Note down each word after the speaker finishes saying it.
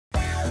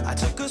I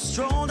took a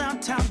stroll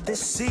downtown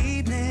this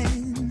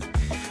evening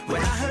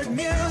when I heard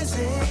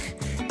music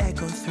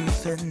echo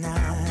through the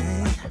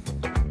night.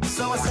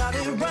 So I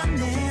started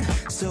running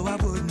so I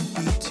wouldn't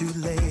be too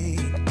late.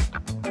 In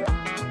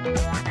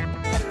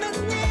the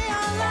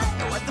neon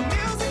light, what the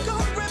music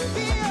could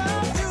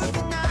reveal through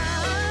the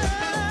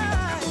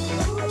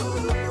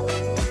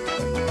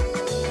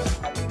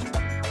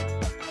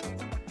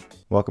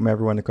night. Welcome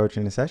everyone to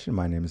Coaching in a Session.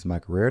 My name is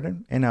Michael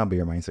Rearden, and I'll be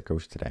your mindset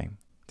coach today.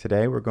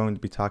 Today we're going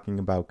to be talking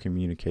about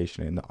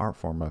communication and the art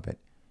form of it.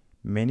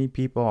 Many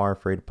people are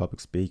afraid to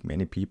public speak.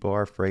 Many people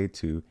are afraid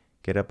to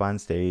get up on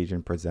stage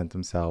and present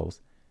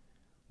themselves.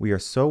 We are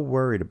so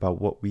worried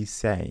about what we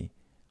say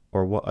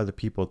or what other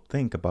people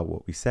think about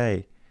what we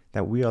say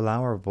that we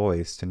allow our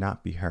voice to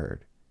not be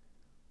heard.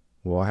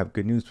 Well, I have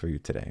good news for you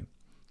today.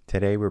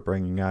 Today we're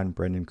bringing on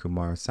Brenden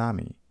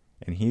Kumarasamy,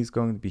 and he's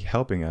going to be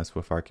helping us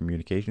with our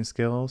communication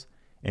skills,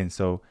 and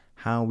so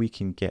how we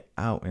can get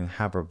out and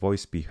have our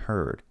voice be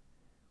heard,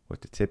 with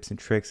the tips and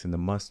tricks and the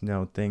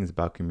must-know things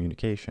about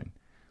communication.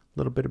 A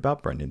little bit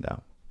about Brenden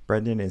though.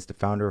 Brenden is the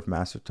founder of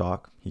Master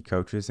Talk. He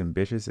coaches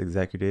ambitious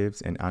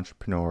executives and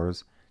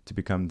entrepreneurs to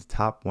become the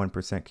top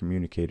 1%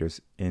 communicators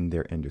in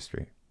their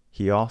industry.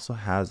 He also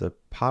has a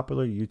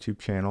popular YouTube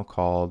channel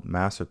called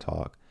Master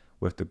Talk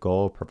with the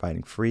goal of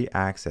providing free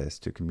access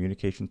to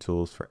communication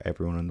tools for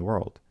everyone in the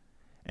world.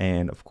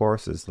 And of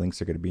course, his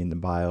links are going to be in the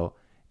bio.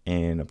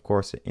 And of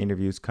course, the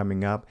interview's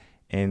coming up.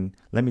 And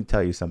let me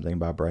tell you something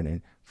about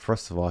Brenden.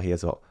 First of all, he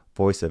has a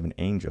voice of an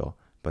angel.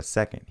 But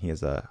second, he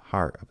has a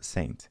heart of a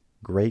saint.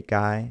 Great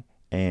guy.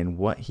 And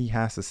what he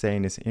has to say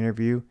in this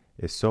interview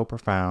is so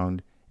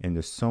profound. And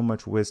there's so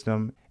much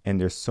wisdom. And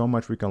there's so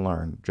much we can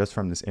learn just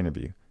from this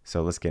interview.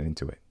 So let's get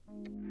into it.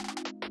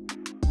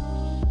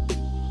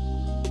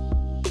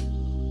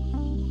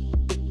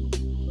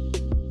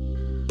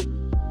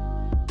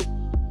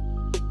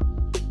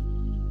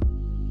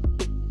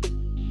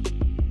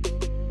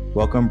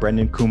 Welcome,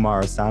 Brenden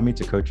Kumarasamy,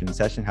 to Coaching in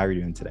Session. How are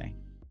you doing today?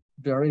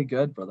 Very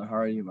good, brother. How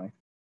are you, Mike?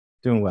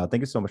 Doing well. Thank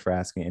you so much for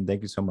asking, and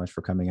thank you so much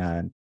for coming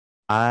on.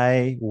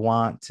 I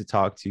want to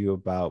talk to you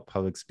about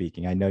public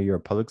speaking. I know you're a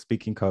public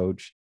speaking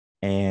coach,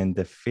 and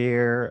the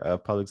fear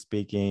of public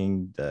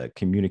speaking, the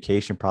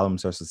communication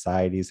problems our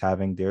society is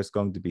having, there's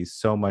going to be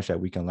so much that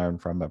we can learn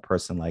from a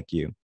person like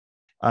you.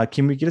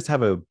 Can we just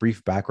have a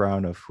brief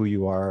background of who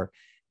you are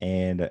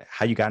and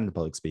how you got into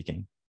public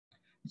speaking?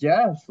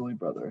 Yeah, absolutely,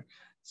 brother.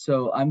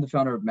 So I'm the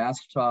founder of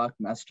Master Talk.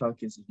 Master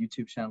Talk is a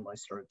YouTube channel I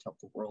started to help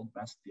the world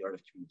master the art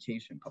of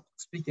communication, public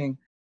speaking.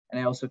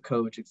 And I also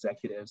coach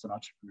executives and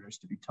entrepreneurs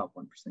to be top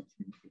 1%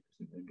 communicators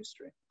in the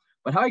industry.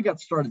 But how I got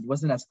started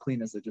wasn't as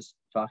clean as I just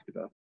talked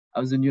about.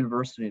 I was in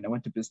university and I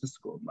went to business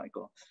school,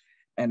 Michael.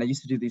 And I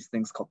used to do these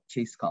things called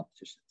case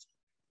competitions.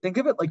 Think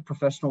of it like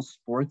professional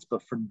sports,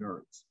 but for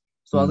nerds.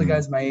 So all the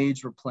guys my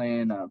age were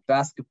playing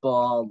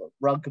basketball, or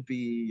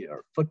rugby,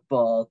 or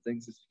football,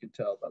 things as you can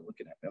tell by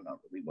looking at me, I'm not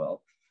really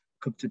well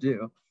cooked to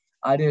do.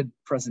 I did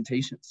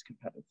presentations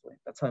competitively.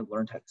 That's how I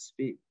learned how to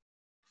speak.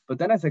 But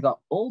then as I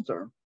got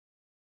older,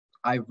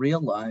 I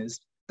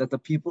realized that the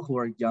people who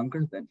are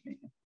younger than me,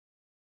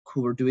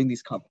 who were doing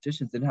these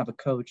competitions, didn't have a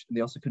coach and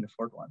they also couldn't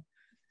afford one.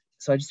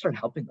 So I just started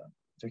helping them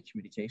with their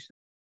communication.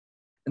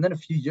 And then a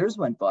few years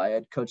went by,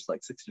 I'd coached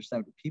like 60 or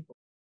 70 people.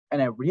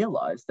 And I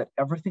realized that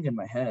everything in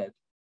my head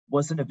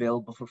wasn't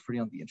available for free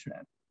on the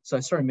internet. So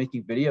I started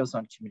making videos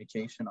on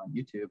communication on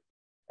YouTube,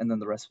 and then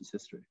the rest was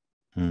history.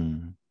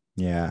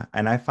 Yeah.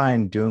 And I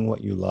find doing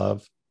what you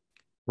love,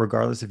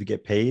 regardless if you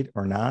get paid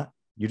or not,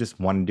 you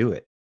just want to do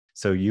it.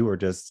 So you were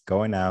just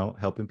going out,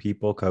 helping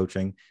people,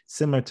 coaching,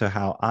 similar to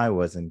how I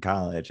was in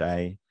college.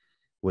 I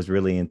was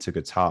really into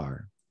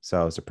guitar.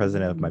 So I was the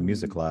president of my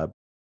music club,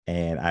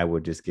 and I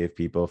would just give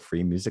people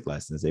free music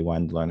lessons. They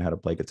wanted to learn how to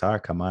play guitar,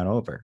 come on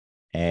over.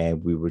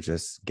 And we would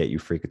just get you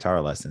free guitar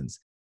lessons.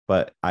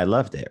 But I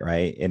loved it,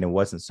 right? And it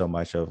wasn't so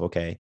much of,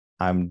 okay,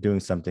 I'm doing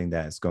something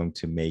that's going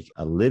to make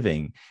a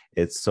living.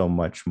 It's so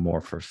much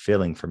more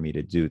fulfilling for me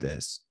to do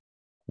this.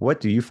 What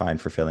do you find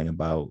fulfilling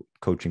about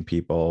coaching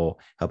people,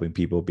 helping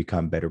people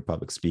become better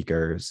public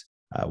speakers,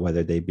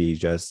 whether they be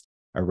just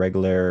a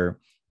regular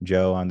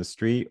Joe on the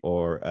street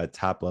or a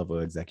top level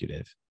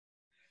executive?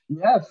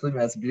 Yeah, absolutely.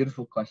 That's a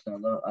beautiful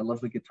question. I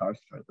love the guitar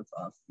story. That's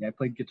awesome. Yeah, I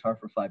played guitar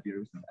for 5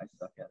 years and I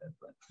suck at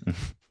it,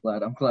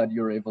 but I'm glad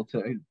you were able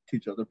to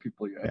teach other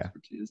people your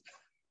expertise.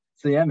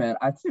 So yeah, man,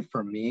 I'd say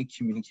for me,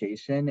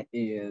 communication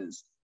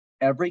is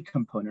every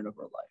component of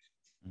our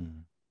life.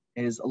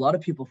 Is a lot of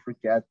people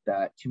forget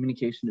that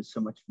communication is so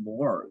much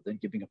more than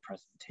giving a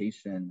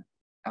presentation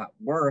at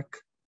work,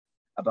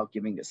 about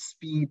giving a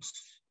speech.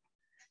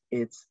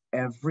 It's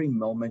every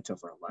moment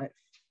of our life.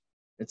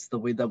 It's the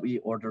way that we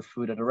order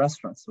food at a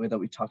restaurant. It's the way that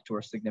we talk to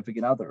our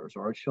significant others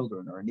or our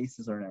children or our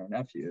nieces or our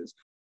nephews.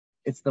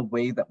 It's the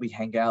way that we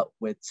hang out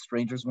with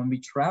strangers when we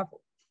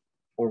travel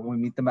or when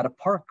we meet them at a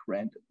park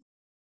randomly.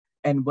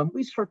 And when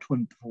we start to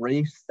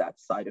embrace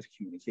that side of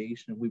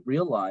communication, we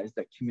realize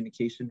that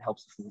communication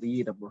helps us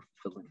lead a more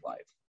fulfilling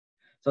life.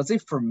 So I'd say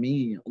for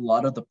me, a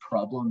lot of the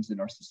problems in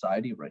our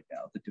society right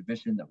now, the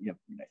division that we have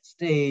in the United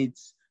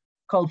States,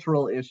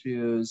 cultural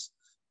issues,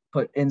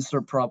 put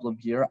insert problem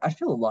here, I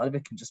feel a lot of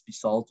it can just be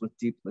solved with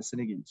deep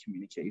listening and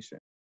communication.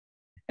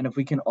 And if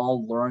we can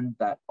all learn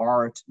that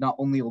art, not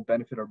only will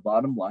benefit our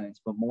bottom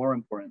lines, but more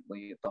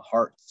importantly, the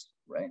hearts,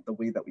 right? The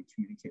way that we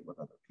communicate with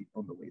other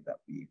people, the way that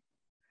we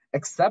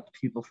accept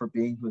people for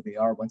being who they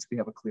are once we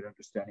have a clear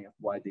understanding of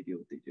why they do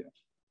what they do.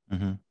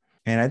 Mm-hmm.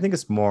 And I think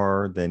it's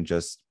more than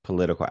just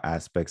political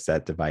aspects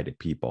that divided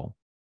people.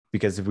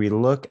 Because if we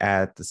look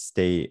at the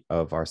state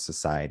of our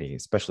society,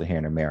 especially here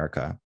in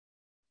America,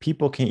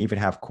 people can't even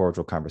have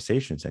cordial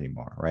conversations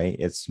anymore, right?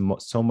 It's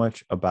so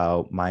much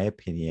about my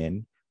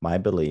opinion, my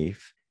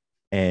belief.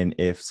 And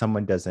if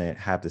someone doesn't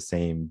have the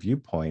same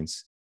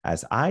viewpoints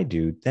as I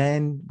do,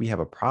 then we have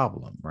a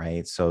problem,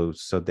 right? So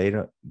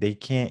they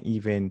can't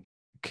even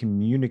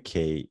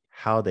communicate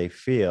how they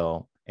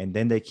feel, and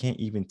then they can't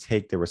even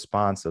take the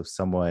response of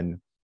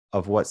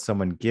what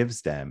someone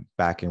gives them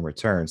back in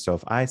return. So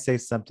if I say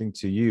something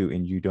to you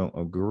and you don't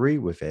agree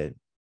with it,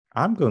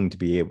 I'm going to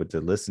be able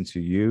to listen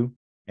to you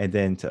and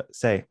then to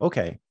say,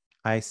 okay,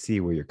 I see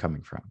where you're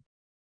coming from.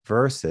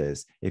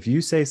 Versus if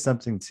you say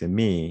something to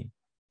me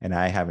and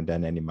I haven't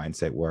done any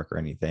mindset work or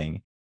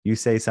anything, you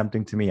say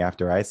something to me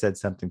after I said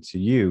something to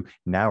you,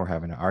 now we're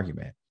having an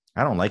argument.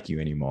 I don't like you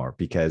anymore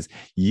because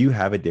you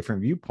have a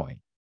different viewpoint,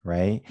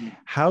 right?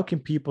 How can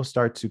people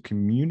start to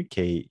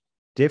communicate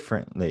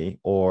differently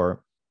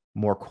or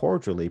more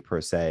cordially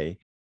per se,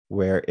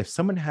 where if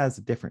someone has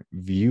a different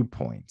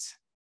viewpoint,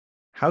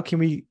 how can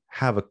we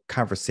have a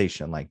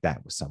conversation like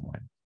that with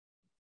someone?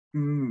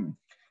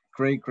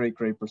 Great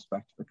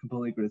perspective. I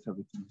completely agree with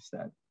everything you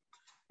said.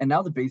 And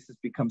now the basis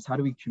becomes, how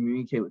do we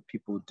communicate with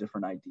people with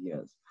different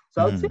ideas?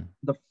 So I would say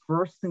the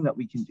first thing that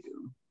we can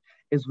do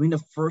is we need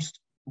to first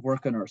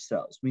work on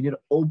ourselves. We need to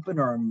open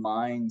our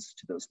minds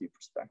to those new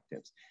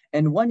perspectives.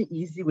 And one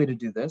easy way to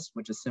do this,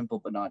 which is simple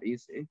but not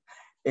easy,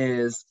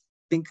 is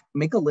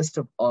make a list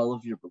of all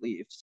of your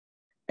beliefs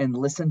and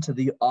listen to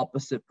the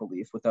opposite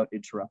belief without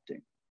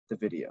interrupting the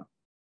video,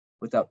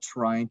 without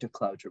trying to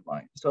cloud your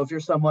mind. So if you're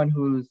someone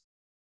who's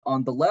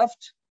on the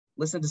left,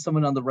 listen to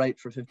someone on the right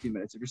for 15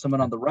 minutes. If you're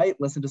someone on the right,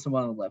 listen to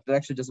someone on the left. It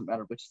actually doesn't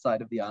matter which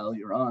side of the aisle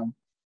you're on.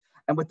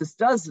 And what this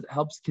does, it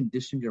helps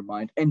condition your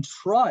mind and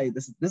try,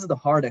 this is the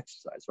hard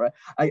exercise, right?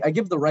 I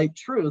give the right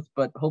truth,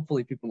 but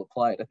hopefully people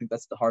apply it. I think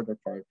that's the harder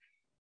part,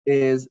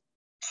 is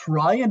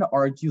try and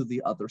argue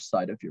the other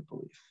side of your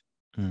belief.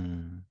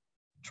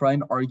 Try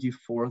and argue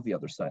for the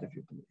other side of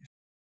your belief.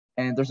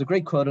 And there's a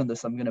great quote on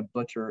this I'm going to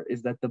butcher,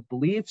 is that the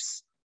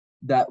beliefs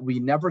that we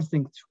never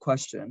think to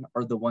question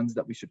are the ones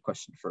that we should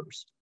question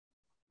first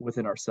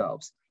within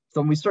ourselves. So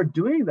when we start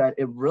doing that,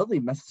 it really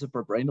messes up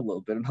our brain a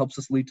little bit and helps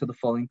us lead to the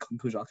following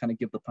conclusion. I'll kind of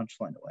give the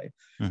punchline away,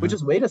 which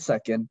is, wait a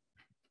second,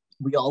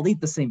 we all eat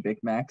the same Big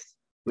Macs.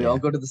 We all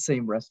go to the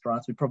same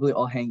restaurants. We probably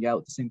all hang out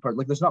at the same park.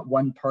 Like, there's not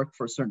one park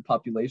for a certain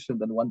population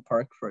than one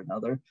park for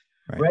another,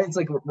 right? It's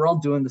like we're all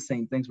doing the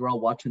same things. We're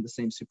all watching the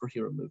same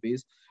superhero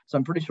movies. So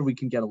I'm pretty sure we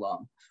can get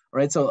along,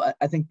 right? So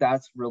I think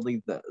that's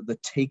really the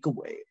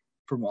takeaway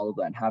from all of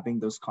that, and having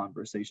those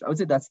conversations. I would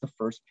say that's the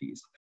first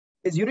piece,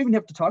 is you don't even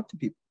have to talk to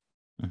people.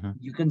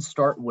 You can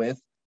start with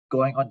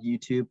going on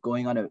YouTube,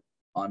 going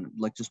on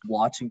like just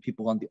watching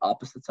people on the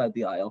opposite side of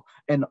the aisle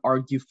and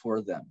argue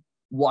for them.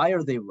 Why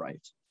are they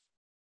right?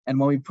 And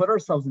when we put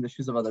ourselves in the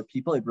shoes of other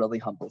people, it really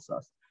humbles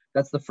us.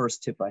 That's the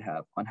first tip I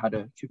have on how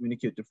to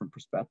communicate different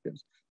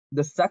perspectives.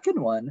 The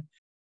second one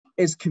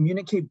is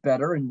communicate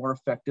better and more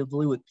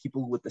effectively with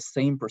people with the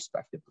same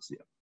perspective as you.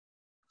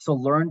 So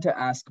learn to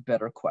ask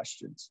better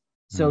questions.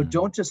 So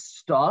don't just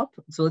stop.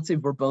 So let's say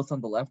we're both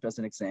on the left as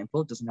an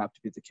example. It doesn't have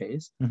to be the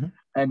case.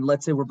 And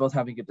let's say we're both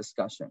having a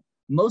discussion.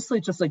 Mostly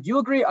just like, you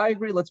agree, I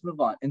agree, let's move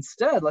on.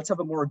 Instead, let's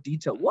have a more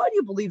detailed, why do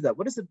you believe that?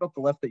 What is it about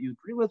the left that you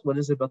agree with? What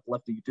is it about the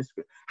left that you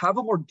disagree? Have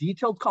a more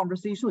detailed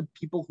conversation with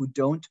people who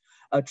don't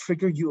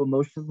trigger you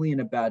emotionally in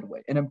a bad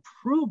way, and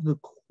improve the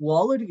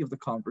quality of the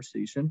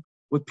conversation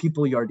with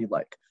people you already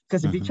like.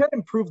 Because if you can't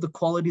improve the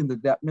quality and the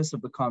depthness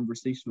of the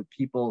conversation with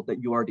people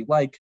that you already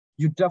like,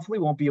 you definitely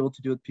won't be able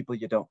to do it with people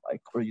you don't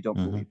like, or you don't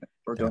believe in,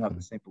 or don't have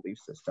the same belief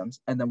systems.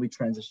 And then we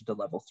transition to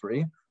level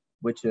 3,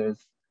 which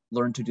is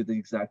learn to do the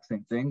exact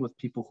same thing with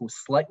people who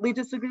slightly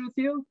disagree with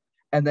you,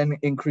 and then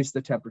increase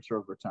the temperature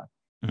over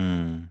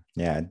time.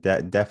 Yeah,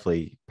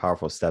 definitely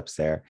powerful steps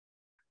there.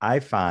 I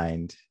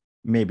find,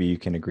 maybe you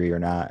can agree or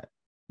not,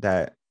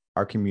 that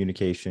our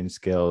communication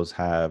skills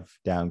have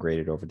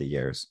downgraded over the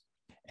years.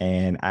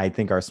 And I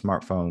think our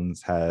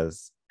smartphones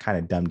has kind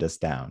of dumbed us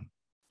down,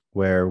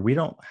 where we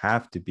don't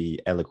have to be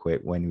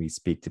eloquent when we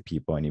speak to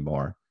people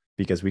anymore,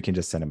 because we can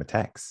just send them a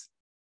text.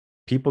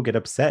 People get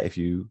upset if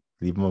you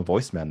leave them a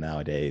voicemail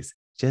nowadays.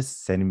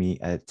 Just send me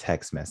a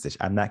text message.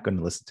 I'm not going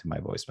to listen to my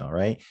voicemail,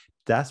 right?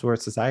 That's where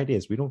society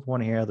is. We don't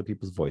want to hear other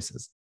people's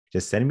voices.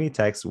 Just send me a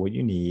text, what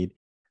you need.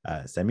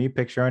 Send me a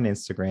picture on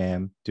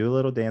Instagram. Do a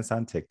little dance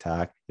on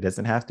TikTok. It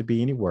doesn't have to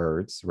be any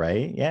words,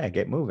 right? Yeah,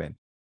 get moving.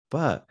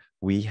 But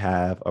we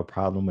have a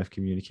problem with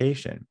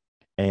communication,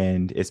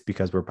 and it's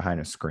because we're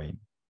behind a screen.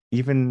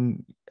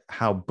 even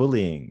how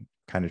bullying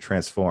kind of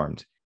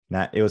transformed.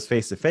 Now it was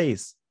face to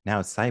face, now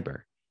it's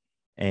cyber.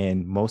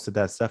 And most of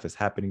that stuff is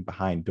happening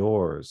behind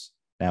doors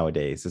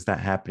nowadays. It's not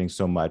happening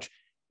so much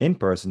in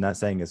person, not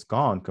saying it's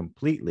gone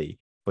completely,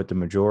 but the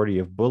majority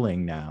of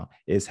bullying now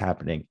is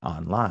happening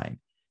online.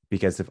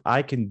 Because if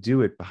I can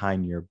do it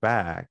behind your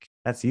back,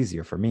 that's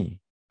easier for me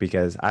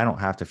because I don't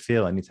have to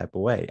feel any type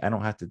of way. I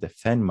don't have to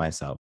defend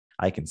myself.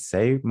 I can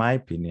say my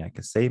opinion, I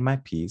can say my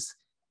piece,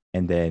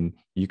 and then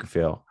you can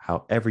feel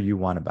however you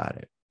want about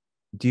it.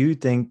 Do you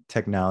think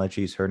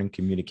technology is hurting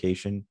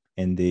communication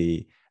and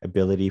the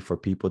ability for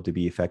people to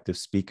be effective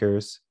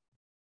speakers?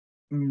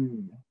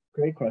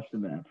 Great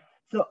question, man.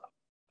 So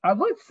I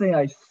would say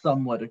I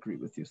somewhat agree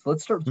with you. So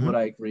let's start with what Mhm.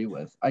 I agree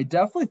with. I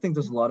definitely think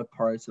there's a lot of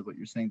parts of what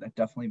you're saying that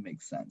definitely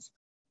makes sense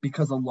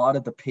because a lot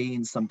of the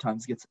pain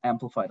sometimes gets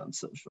amplified on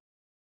social.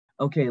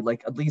 Okay,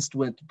 like at least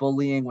with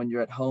bullying, when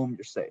you're at home,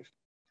 you're safe.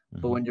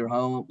 But Mhm. when you're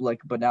home,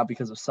 but now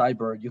because of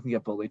cyber, you can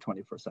get bullied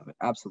 24/7.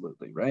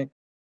 Absolutely, right?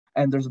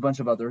 And there's a bunch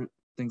of other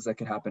things that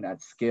could happen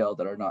at scale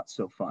that are not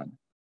so fun.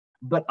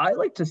 But I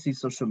like to see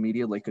social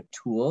media like a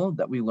tool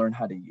that we learn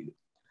how to use.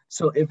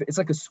 So if it's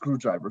like a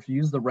screwdriver, if you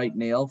use the right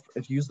nail,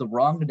 if you use the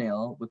wrong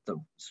nail with the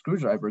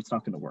screwdriver, it's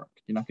not going to work.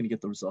 You're not going to get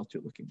the result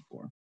you're looking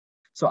for.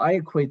 So I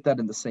equate that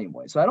in the same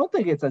way. So I don't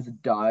think it's as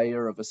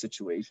dire of a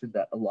situation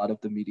that a lot of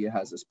the media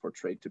has this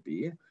portrayed to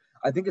be.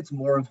 I think it's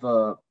more of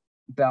a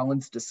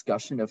balanced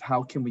discussion of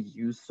how can we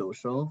use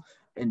social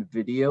and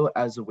video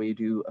as a way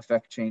to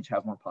affect change,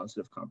 have more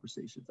positive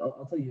conversations.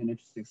 I'll tell you an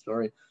interesting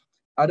story.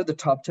 Out of the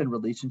top 10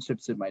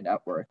 relationships in my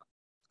network,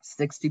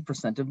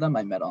 60% of them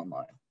I met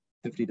online,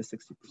 50 to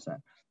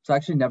 60%. So I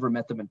actually never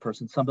met them in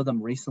person. Some of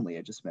them recently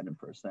I just met in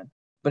person.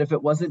 But if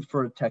it wasn't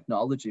for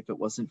technology, if it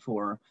wasn't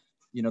for,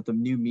 the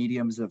new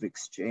mediums of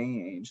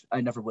exchange,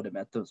 I never would have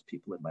met those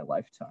people in my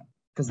lifetime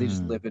because they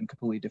just Mm. live in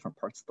completely different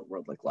parts of the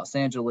world, like Los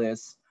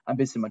Angeles. I'm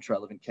based in Montreal,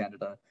 I live in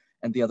Canada.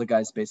 And the other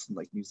guy's based in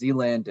like New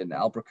Zealand and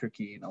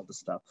Albuquerque and all this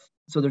stuff.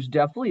 So there's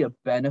definitely a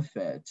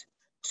benefit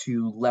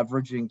to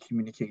leveraging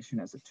communication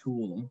as a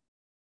tool.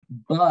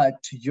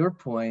 But to your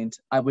point,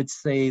 I would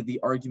say the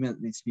argument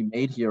that needs to be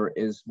made here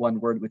is one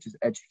word, which is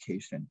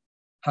education.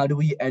 How do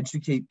we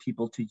educate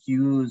people to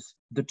use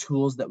the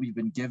tools that we've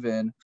been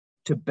given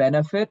to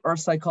benefit our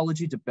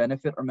psychology, to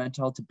benefit our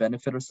mental health, to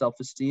benefit our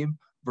self-esteem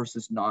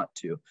versus not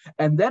to?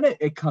 And then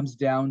it comes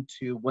down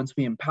to once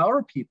we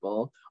empower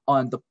people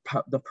on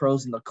the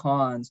pros and the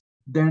cons,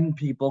 then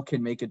people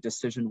can make a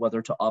decision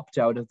whether to opt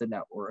out of the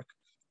network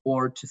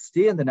or to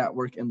stay in the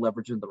network and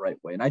leverage in the right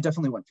way. And I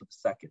definitely went for the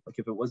second. Like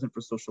if it wasn't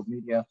for social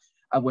media,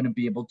 I wouldn't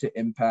be able to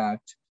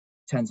impact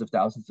tens of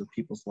thousands of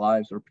people's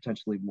lives or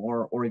potentially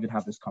more, or even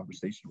have this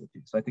conversation with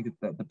you. So I think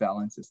that the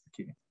balance is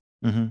the key.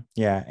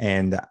 Yeah,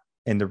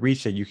 and the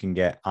reach that you can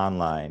get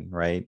online,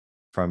 right,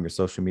 from your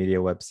social media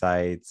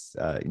websites,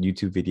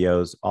 YouTube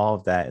videos, all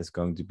of that is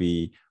going to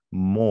be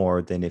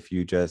more than if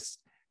you just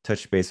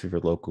touch base with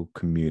your local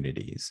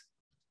communities.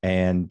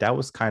 And that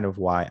was kind of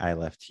why I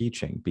left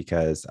teaching,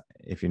 because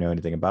if you know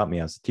anything about me,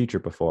 I was a teacher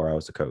before I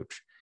was a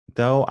coach.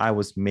 Though I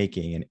was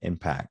making an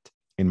impact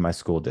in my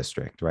school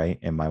district, right?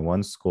 In my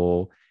one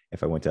school,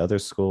 if I went to other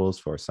schools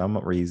for some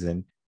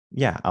reason,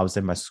 yeah, I was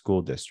in my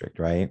school district,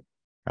 right?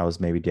 I was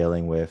maybe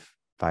dealing with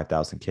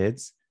 5,000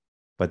 kids,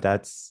 but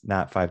that's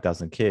not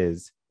 5,000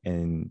 kids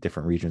in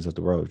different regions of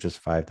the world, just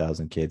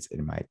 5,000 kids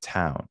in my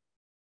town.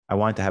 I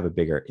wanted to have a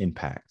bigger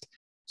impact.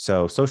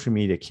 So social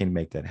media can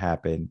make that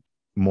happen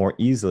more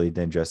easily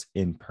than just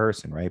in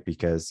person, right?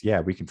 Because, yeah,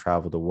 we can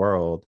travel the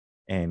world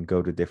and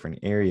go to different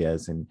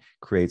areas and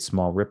create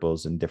small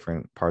ripples in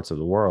different parts of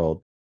the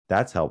world.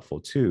 That's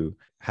helpful too.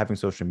 Having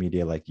social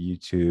media like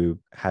YouTube,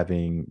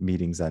 having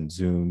meetings on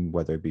Zoom,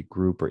 whether it be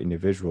group or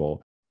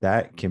individual,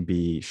 that can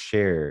be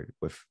shared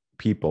with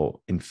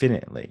people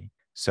infinitely.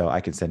 So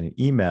I can send an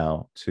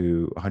email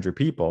to 100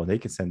 people and they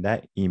can send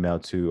that email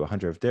to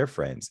 100 of their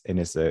friends. And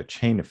it's a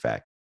chain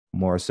effect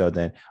more so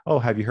than, oh,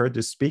 have you heard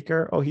this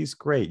speaker? Oh, he's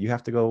great. You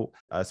have to go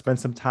spend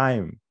some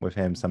time with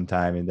him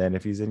sometime. And then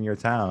if he's in your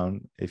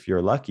town, if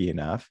you're lucky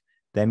enough,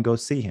 then go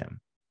see him.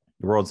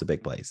 The world's a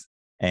big place.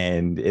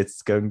 And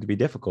it's going to be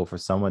difficult for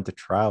someone to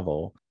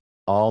travel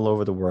all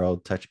over the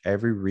world, touch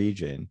every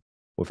region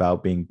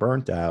without being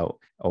burnt out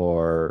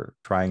or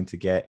trying to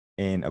get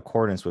in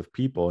accordance with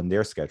people and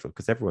their schedule,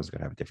 because everyone's going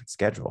to have a different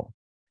schedule.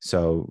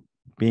 So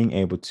being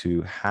able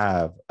to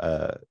have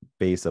a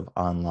base of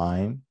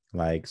online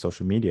like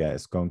social media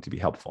is going to be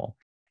helpful.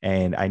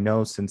 And I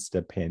know since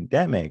the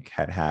pandemic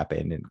had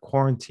happened and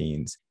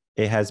quarantines,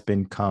 it has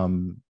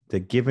become the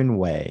given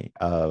way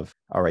of,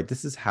 all right,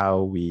 this is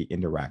how we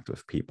interact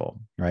with people,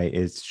 right?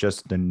 It's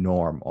just the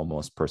norm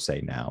almost per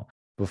se now.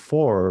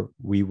 Before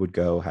we would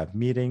go have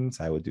meetings,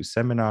 I would do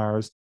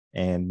seminars,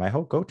 and my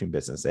whole coaching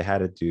business, they had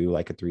to do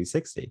like a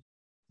 360.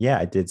 Yeah,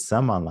 I did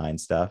some online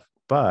stuff,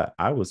 but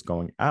I was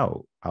going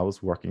out. I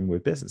was working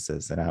with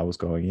businesses and I was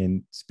going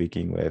in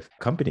speaking with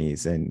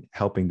companies and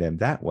helping them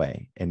that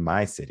way in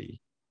my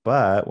city.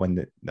 But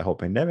when the whole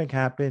pandemic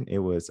happened, it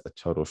was a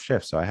total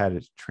shift. So I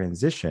had to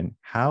transition.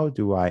 How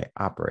do I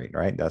operate?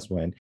 Right. That's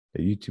when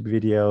the YouTube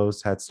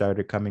videos had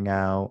started coming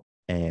out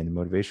and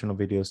motivational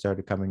videos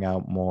started coming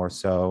out more.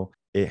 So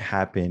it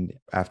happened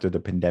after the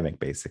pandemic,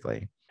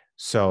 basically.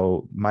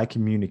 So my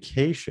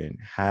communication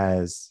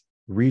has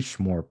reached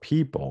more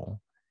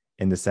people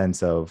in the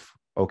sense of,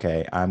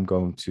 okay, I'm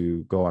going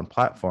to go on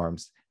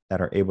platforms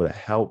that are able to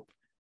help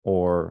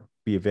or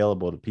be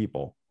available to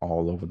people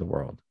all over the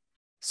world.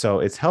 So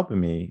it's helping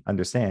me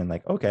understand,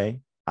 like,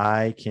 okay,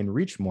 I can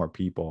reach more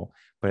people,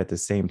 but at the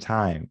same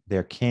time,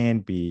 there can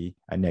be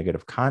a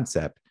negative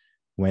concept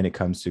when it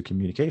comes to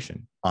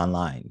communication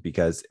online,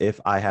 because if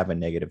I have a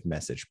negative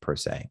message per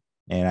se,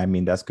 and I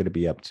mean, that's going to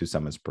be up to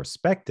someone's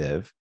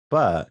perspective,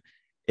 but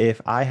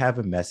if I have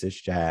a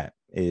message that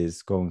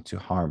is going to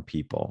harm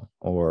people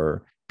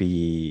or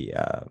be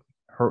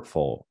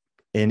hurtful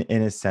in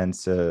a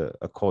sense, a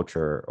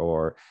culture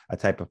or a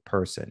type of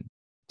person,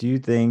 do you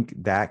think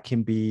that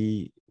can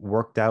be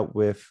worked out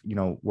with,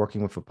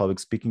 working with a public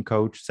speaking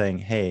coach, saying,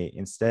 hey,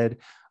 instead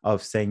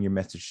of saying your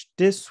message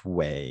this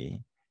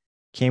way,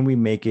 can we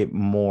make it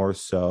more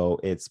so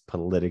it's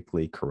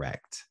politically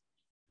correct?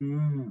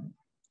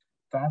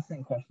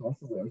 Fascinating question.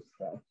 Lots of layers to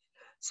that.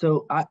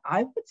 So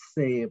I would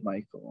say,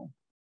 Michael,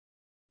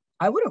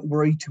 I wouldn't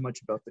worry too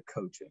much about the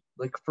coaching.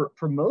 Like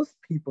for most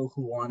people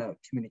who want a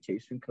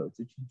communication coach,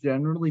 it's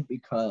generally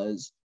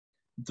because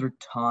their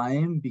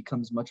time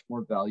becomes much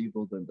more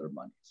valuable than their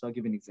money. So I'll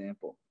give you an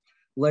example.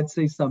 Let's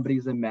say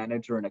somebody's a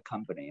manager in a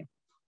company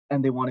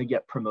and they want to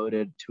get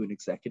promoted to an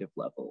executive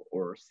level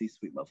or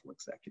C-suite level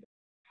executive.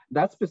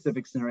 That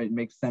specific scenario, it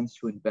makes sense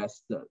to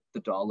invest the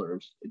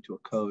dollars into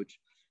a coach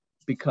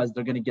because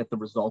they're going to get the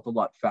result a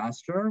lot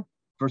faster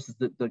versus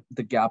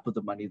the gap of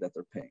the money that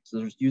they're paying. So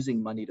they're just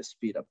using money to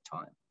speed up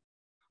time.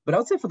 But I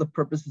would say for the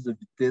purposes of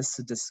this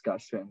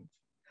discussion,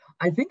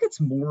 I think it's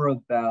more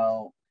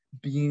about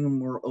being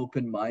more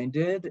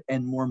open-minded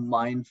and more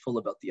mindful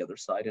about the other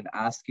side and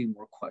asking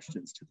more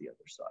questions to the other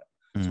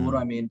side. So what do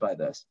I mean by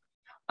this?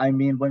 I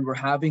mean, when we're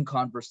having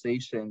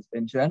conversations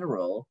in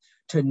general,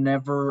 to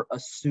never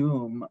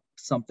assume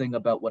something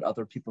about what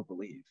other people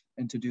believe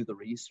and to do the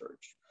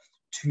research,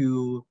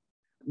 to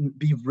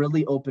be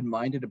really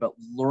open-minded about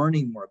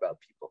learning more about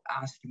people,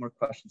 asking more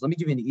questions. Let me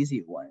give you an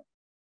easy one,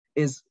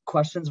 is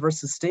questions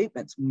versus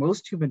statements.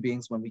 Most human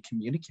beings, when we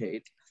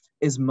communicate,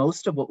 is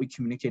most of what we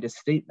communicate is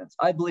statements.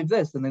 I believe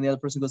this, and then the other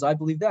person goes, I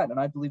believe that, and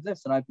I believe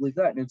this, and I believe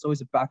that. And it's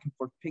always a back and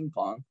forth ping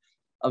pong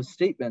of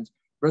statements,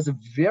 whereas a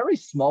very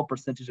small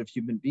percentage of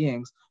human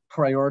beings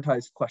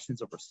prioritize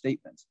questions over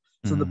statements.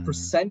 So the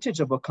percentage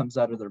of what comes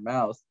out of their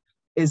mouth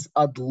is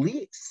at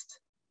least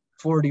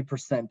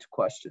 40%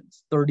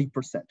 questions,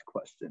 30%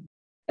 questions.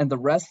 And the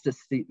rest is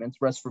statements,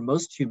 whereas for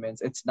most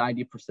humans, it's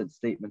 90%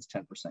 statements,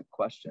 10%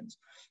 questions.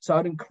 So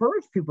I'd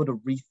encourage people to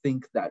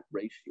rethink that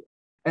ratio.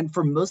 And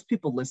for most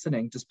people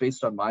listening, just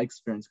based on my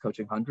experience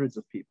coaching hundreds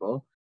of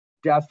people,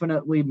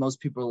 definitely most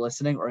people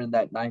listening are in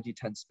that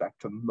 90-10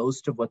 spectrum.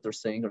 Most of what they're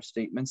saying are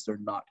statements, they're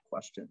not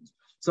questions.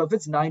 So if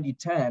it's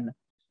 90-10,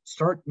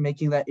 start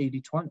making that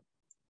 80-20.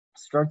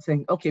 Start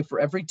saying, okay,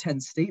 for every 10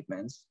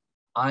 statements,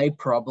 I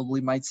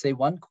probably might say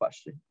one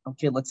question.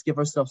 Okay, let's give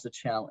ourselves a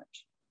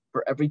challenge.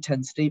 For every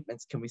 10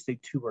 statements, can we say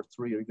 2 or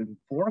 3 or even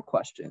 4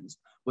 questions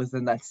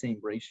within that same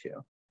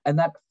ratio? And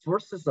that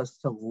forces us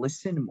to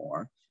listen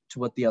more to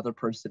what the other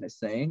person is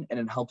saying, and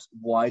it helps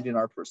widen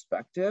our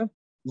perspective,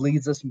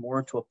 leads us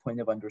more to a point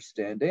of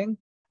understanding,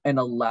 and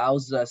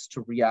allows us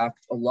to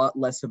react a lot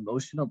less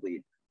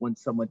emotionally when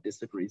someone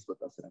disagrees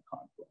with us in a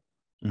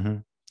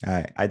conflict.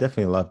 I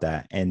definitely love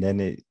that. And then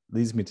it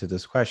leads me to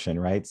this question,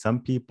 right? Some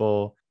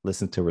people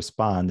listen to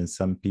respond and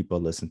some people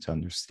listen to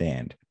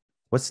understand.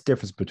 What's the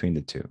difference between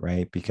the two,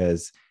 right?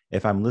 Because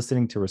if I'm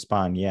listening to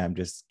respond, yeah, I'm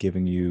just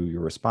giving you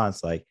your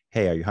response like,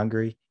 hey, are you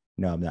hungry?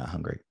 No, I'm not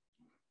hungry.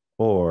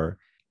 Or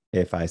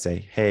if I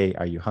say, hey,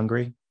 are you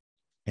hungry?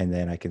 And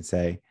then I can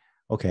say,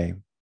 okay,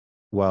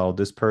 well,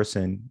 this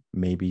person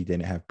maybe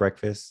didn't have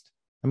breakfast.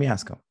 Let me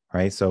ask them,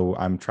 right? So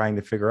I'm trying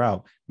to figure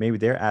out, maybe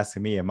they're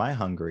asking me, am I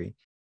hungry?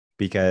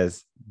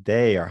 Because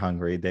they are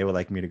hungry. They would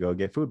like me to go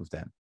get food with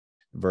them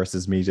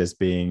versus me just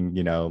being,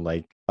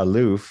 like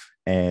aloof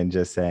and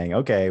just saying,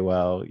 okay,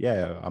 well,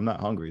 yeah, I'm not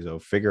hungry. So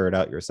figure it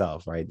out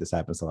yourself, right? This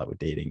happens a lot with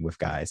dating with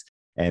guys.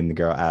 And the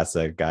girl asks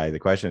a guy the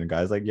question, and the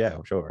guy's like, yeah,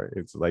 sure.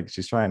 It's like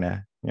she's trying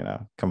to,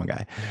 come on,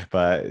 guy.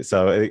 But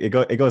so it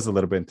goes a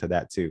little bit into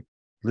that too.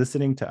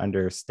 Listening to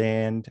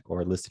understand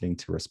or listening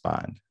to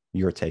respond.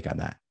 Your take on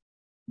that?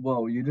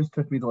 Whoa, you just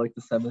took me to like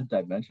the 7th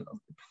dimension.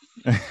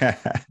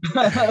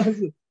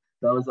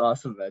 That was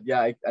awesome, man.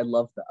 Yeah, I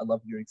love that. I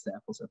love your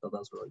examples. I thought that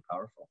was really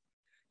powerful.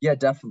 Yeah,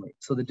 definitely.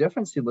 So the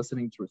difference between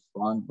listening to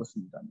respond,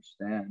 listening to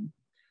understand,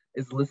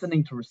 is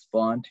listening to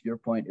respond, to your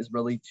point, is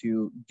really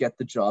to get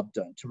the job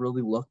done, to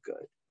really look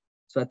good.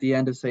 So at the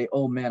end to say,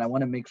 oh man, I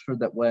want to make sure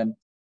that when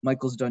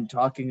Michael's done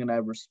talking and I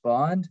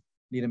respond,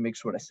 I need to make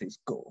sure what I say is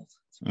gold.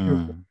 It's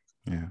pure.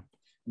 Yeah.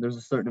 There's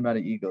a certain amount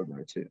of ego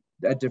there too,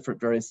 at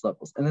different various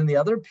levels. And then the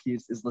other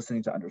piece is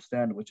listening to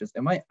understand, which is,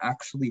 am I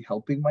actually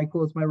helping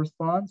Michael with my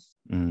response?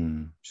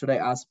 Should I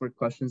ask more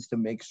questions to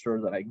make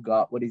sure that I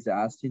got what he's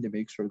asking, to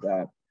make sure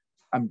that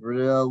I'm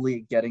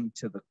really getting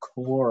to the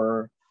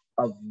core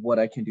of what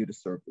I can do to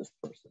serve this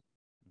person.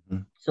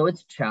 Mm-hmm. So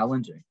it's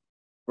challenging,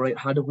 right?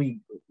 How do we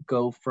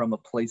go from a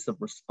place of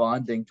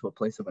responding to a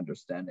place of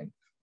understanding?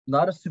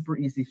 Not a super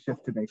easy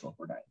shift to make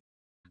overnight.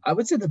 I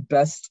would say the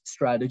best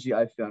strategy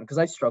I've found, because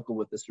I struggle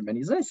with this for many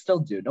years, and I still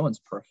do. No one's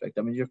perfect.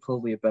 I mean, you're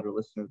clearly a better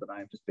listener than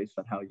I am, just based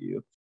on how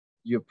you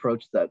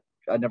approach that.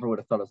 I never would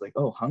have thought. I was like,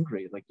 oh,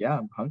 hungry. Like, yeah,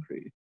 I'm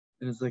hungry.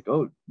 And it's like,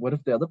 oh, what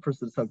if the other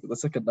person is hungry?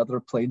 That's like another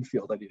playing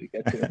field I need to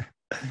get to.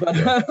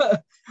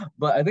 But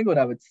but I think what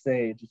I would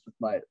say, just with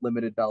my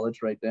limited knowledge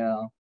right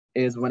now,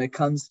 is when it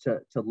comes to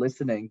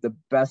listening, the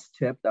best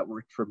tip that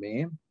worked for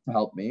me to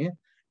help me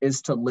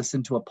is to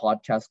listen to a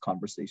podcast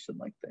conversation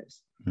like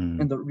this.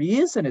 And the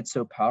reason it's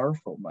so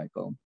powerful,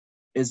 Michael,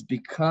 is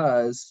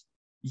because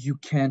you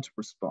can't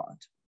respond.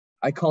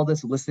 I call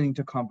this listening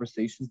to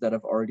conversations that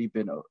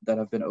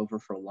have been over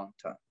for a long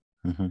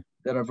time,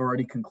 that have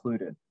already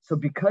concluded. So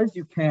because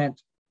you can't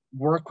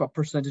work a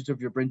percentage of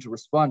your brain to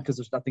respond because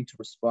there's nothing to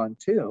respond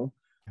to,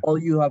 all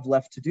you have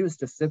left to do is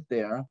to sit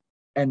there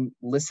and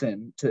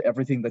listen to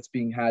everything that's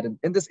being had. And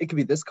it could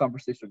be this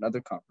conversation,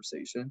 another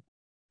conversation,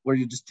 where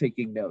you're just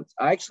taking notes.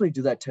 I actually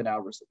do that 10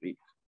 hours a week.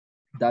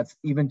 That's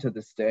even to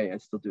this day, I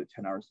still do it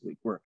 10 hours a week.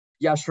 Where,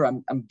 yeah, sure,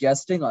 I'm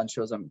guesting on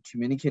shows, I'm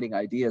communicating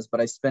ideas,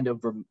 but I spend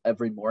over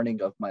every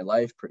morning of my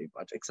life pretty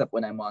much, except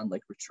when I'm on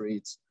like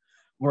retreats,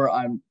 where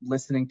I'm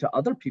listening to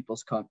other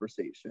people's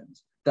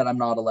conversations that I'm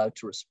not allowed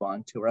to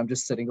respond to, or I'm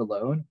just sitting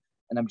alone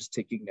and I'm just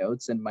taking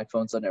notes and my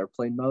phone's on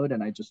airplane mode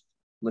and I just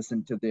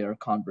listen to their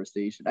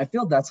conversation. I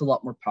feel that's a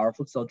lot more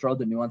powerful, so I'll draw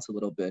the nuance a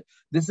little bit.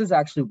 This is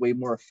actually way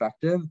more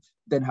effective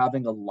than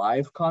having a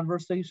live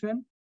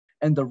conversation.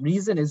 And the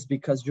reason is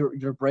because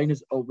your brain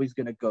is always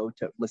going to go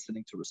to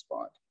listening to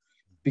respond,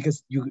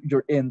 because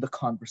you're in the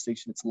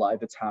conversation. It's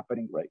live. It's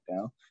happening right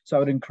now. So I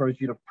would encourage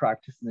you to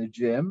practice in the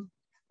gym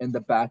in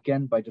the back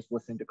end by just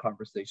listening to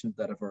conversations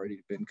that have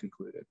already been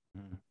concluded.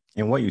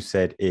 And what you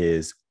said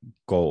is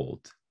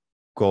gold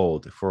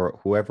for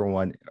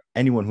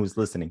anyone who's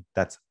listening.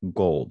 That's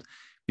gold,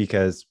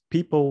 because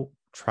people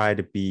try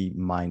to be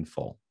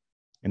mindful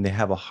and they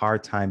have a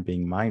hard time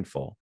being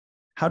mindful.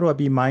 How do I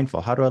be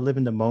mindful? How do I live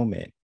in the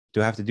moment?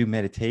 Do I have to do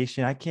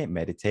meditation? I can't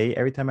meditate.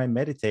 Every time I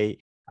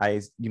meditate,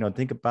 I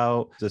think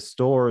about the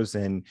stores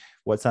and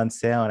what's on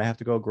sale, and I have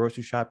to go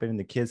grocery shopping, and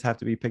the kids have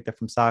to be picked up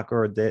from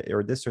soccer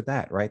or this or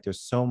that, right?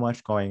 There's so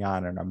much going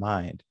on in our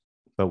mind.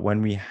 But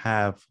when we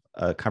have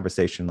a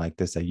conversation like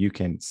this, that you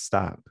can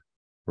stop,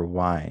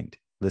 rewind,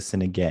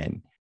 listen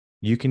again,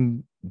 you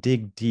can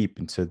dig deep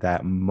into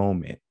that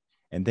moment.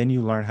 And then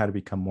you learn how to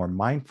become more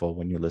mindful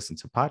when you listen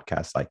to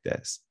podcasts like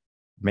this.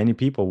 Many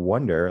people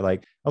wonder,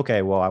 like,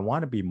 okay, well, I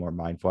want to be more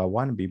mindful. I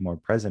want to be more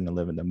present and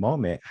live in the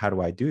moment. How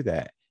do I do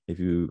that? If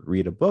you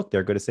read a book,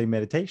 they're going to say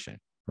meditation,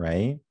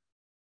 right?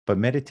 But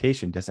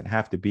meditation doesn't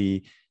have to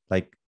be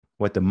like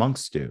what the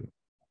monks do.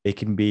 It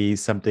can be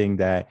something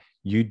that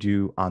you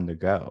do on the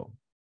go.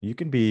 You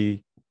can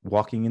be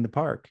walking in the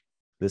park,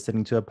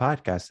 listening to a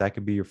podcast. That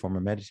could be your form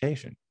of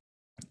meditation.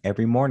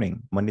 Every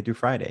morning, Monday through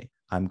Friday,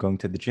 I'm going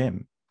to the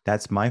gym.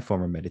 That's my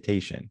form of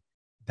meditation.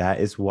 That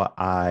is what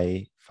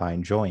I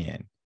find joy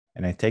in.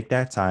 And I take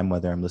that time,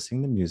 whether I'm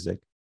listening to music,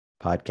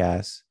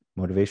 podcasts,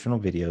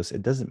 motivational videos,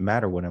 it doesn't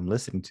matter what I'm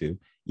listening to.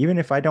 Even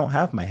if I don't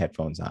have my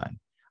headphones on,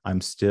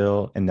 I'm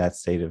still in that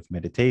state of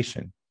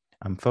meditation.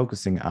 I'm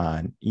focusing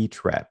on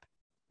each rep,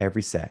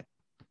 every set,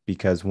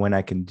 because when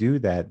I can do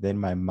that, then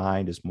my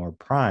mind is more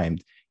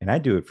primed. And I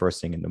do it first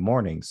thing in the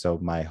morning. So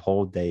my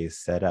whole day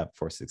is set up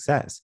for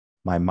success.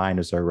 My mind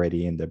is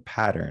already in the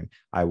pattern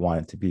I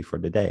want it to be for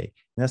the day.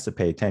 And that's to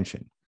pay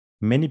attention.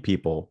 Many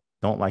people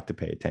don't like to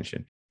pay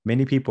attention.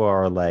 Many people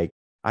are like,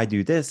 I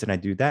do this and I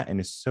do that,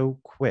 and it's so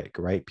quick,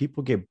 right?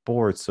 People get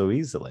bored so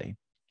easily.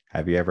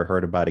 Have you ever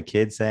heard about a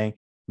kid saying,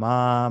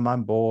 Mom,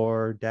 I'm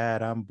bored.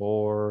 Dad, I'm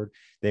bored.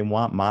 They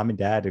want mom and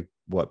dad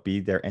to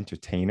be their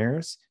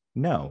entertainers?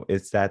 No,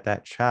 it's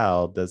that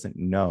child doesn't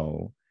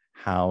know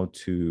how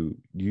to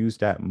use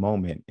that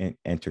moment and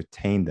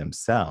entertain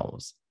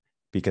themselves,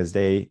 because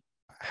they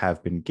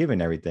have been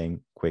given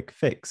everything quick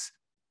fix.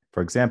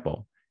 For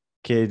example,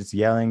 kids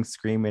yelling,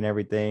 screaming,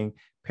 everything.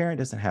 Parent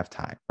doesn't have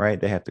time, right?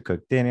 They have to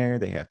cook dinner.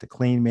 They have to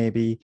clean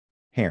maybe.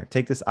 Here,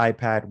 take this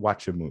iPad,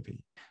 watch a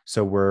movie.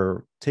 So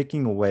we're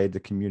taking away the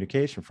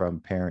communication from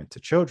parent to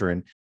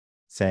children,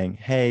 saying,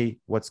 hey,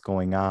 what's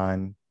going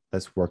on?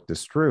 Let's work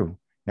this through.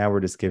 Now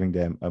we're just giving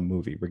them a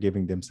movie. We're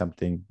giving them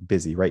something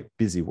busy, right?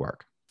 Busy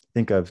work.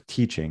 Think of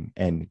teaching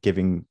and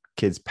giving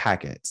kids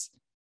packets.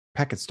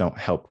 Packets don't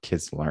help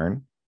kids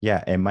learn.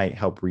 Yeah, it might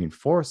help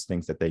reinforce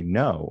things that they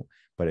know,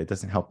 but it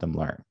doesn't help them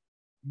learn.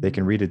 They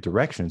can read the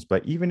directions,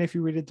 but even if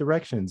you read the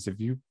directions, if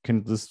you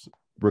can just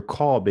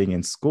recall being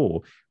in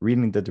school,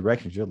 reading the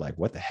directions, you're like,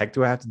 what the heck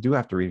do I have to do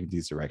after reading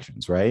these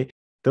directions, right?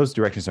 Those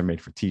directions are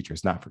made for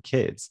teachers, not for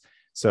kids.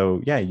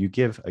 So yeah, you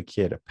give a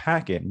kid a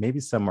packet.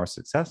 Maybe some are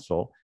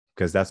successful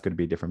because that's going to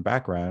be a different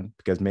background,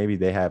 because maybe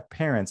they have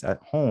parents at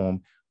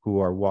home who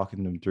are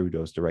walking them through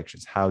those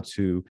directions, how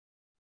to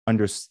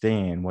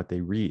understand what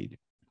they read.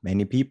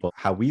 Many people,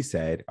 how we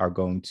said, are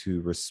going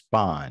to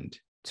respond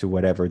to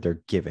whatever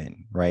they're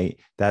given, right?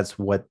 That's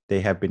what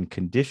they have been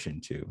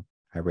conditioned to.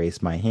 I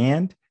raise my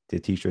hand. The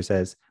teacher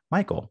says,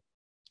 Michael,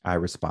 I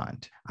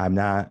respond. I'm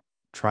not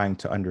trying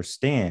to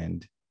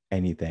understand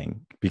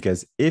anything,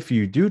 because if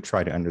you do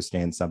try to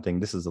understand something,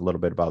 this is a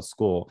little bit about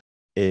school,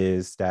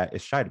 is that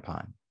it's shied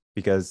upon,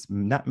 because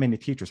not many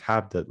teachers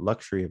have the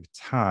luxury of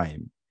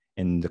time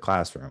in the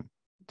classroom.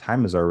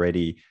 Time is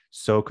already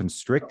so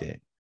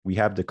constricted. We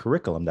have the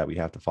curriculum that we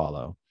have to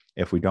follow.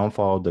 If we don't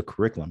follow the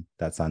curriculum,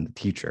 that's on the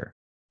teacher.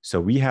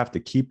 So we have to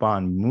keep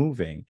on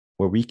moving,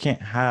 where we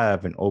can't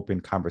have an open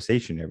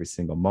conversation every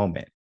single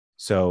moment.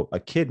 So a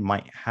kid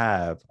might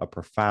have a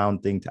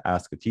profound thing to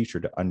ask a teacher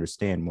to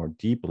understand more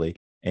deeply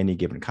any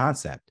given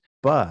concept,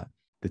 but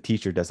the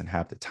teacher doesn't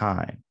have the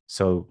time.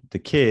 So the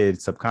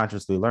kid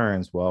subconsciously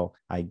learns, well,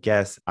 I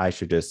guess I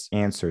should just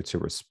answer to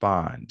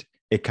respond.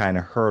 It kind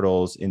of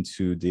hurdles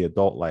into the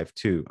adult life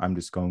too. I'm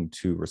just going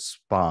to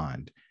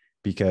respond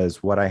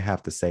because what I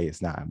have to say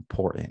is not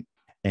important.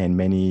 And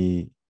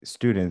many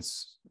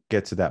students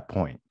get to that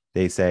point.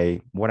 They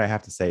say, what I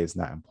have to say is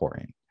not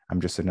important.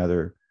 I'm just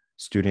another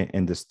student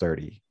in this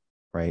 30,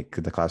 right?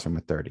 Because the classroom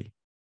of 30.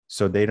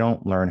 So they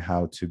don't learn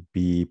how to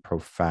be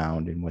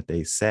profound in what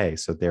they say.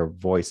 So their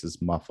voice is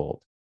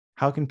muffled.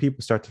 How can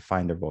people start to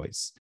find their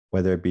voice,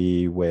 whether it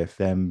be with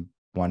them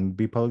wanting to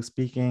be public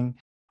speaking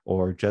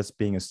or just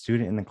being a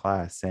student in the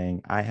class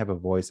saying, I have a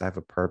voice, I have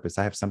a purpose,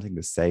 I have something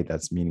to say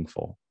that's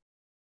meaningful?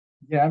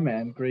 Yeah,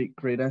 man,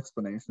 great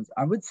explanations.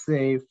 I would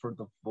say for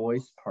the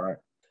voice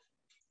part,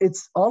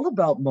 it's all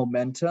about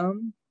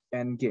momentum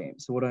and game.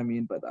 So what do I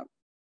mean by that?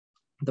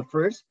 The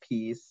first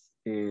piece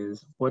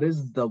is, what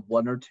is the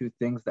one or two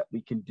things that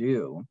we can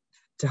do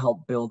to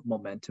help build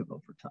momentum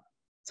over time?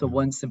 So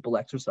one simple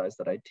exercise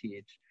that I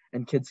teach,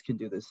 and kids can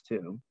do this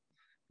too.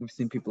 We've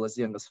seen people as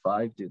young as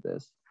 5 do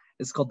this.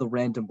 It's called the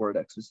random word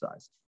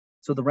exercise.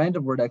 So the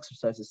random word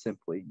exercise is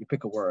simply, you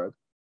pick a word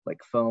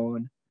like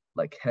phone,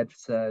 like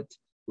headset,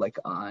 like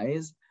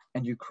eyes,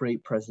 and you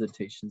create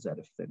presentations out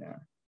of thin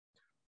air.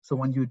 So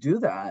when you do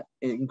that,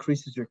 it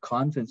increases your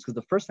confidence, because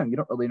the first time you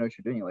don't really know what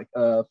you're doing. You're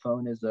like,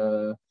 phone is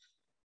a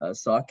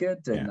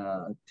socket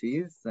and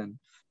teeth. And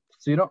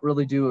so you don't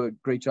really do a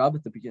great job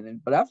at the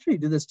beginning. But after you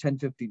do this 10,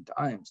 15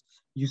 times,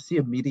 you see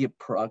immediate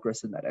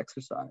progress in that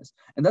exercise.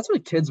 And that's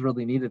what kids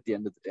really need at the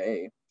end of the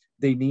day.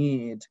 They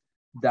need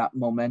that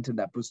momentum,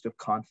 that boost of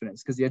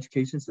confidence, because the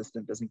education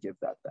system doesn't give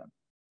that them.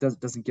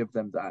 Doesn't give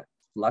them that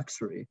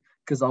luxury,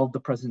 because all of the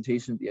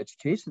presentation of the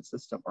education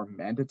system are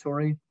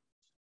mandatory.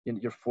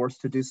 You're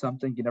forced to do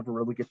something. You never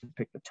really get to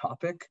pick the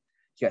topic.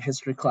 You got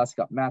history class,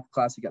 you got math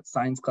class, you got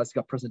science class, you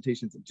got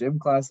presentations in gym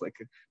class. Like,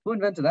 who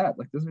invented that?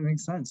 Like, doesn't make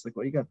sense. Like,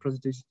 why you got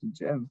presentations in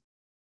gym?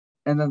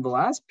 And then the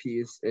last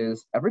piece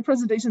is, every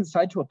presentation is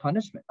tied to a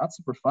punishment. Not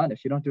super fun.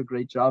 If you don't do a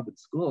great job at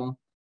school,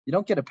 you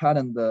don't get a pat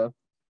on the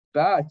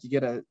back. You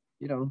get a,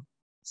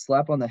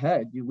 slap on the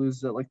head. You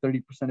lose like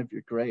 30% of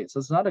your grade. So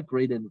it's not a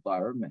great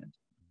environment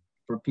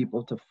for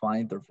people to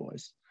find their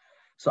voice.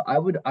 So I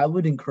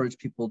would encourage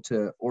people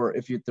to, or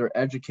if they're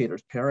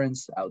educators,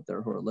 parents out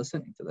there who are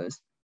listening to this,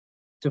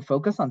 to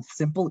focus on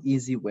simple,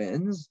 easy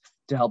wins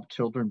to help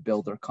children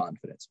build their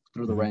confidence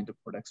through the random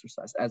word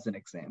exercise, as an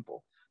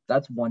example.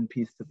 That's one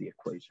piece to the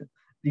equation.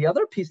 The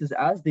other piece is,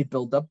 as they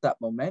build up that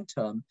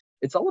momentum,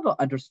 it's all about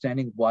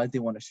understanding why they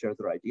want to share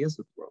their ideas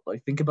with the world.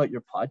 Like, think about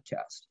your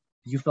podcast.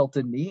 You felt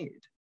a need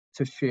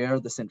to share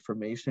this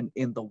information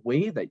in the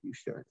way that you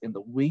share it, in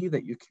the way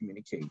that you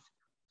communicate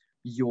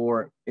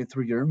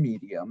through your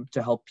medium,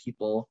 to help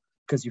people,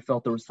 because you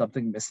felt there was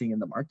something missing in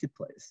the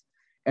marketplace.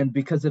 And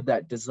because of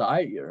that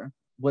desire,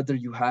 whether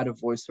you had a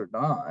voice or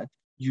not,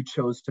 you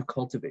chose to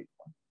cultivate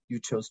one. You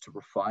chose to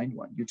refine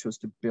one. You chose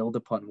to build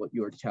upon what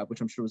you already have,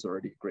 which I'm sure was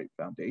already a great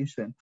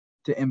foundation,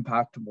 to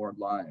impact more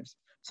lives.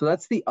 So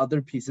that's the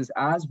other pieces.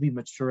 As we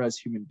mature as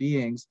human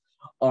beings,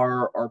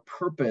 our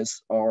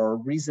purpose, our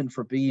reason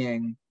for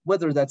being,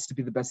 whether that's to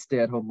be the best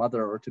stay-at-home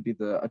mother or to be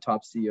a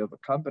top CEO of a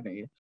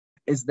company,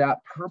 is that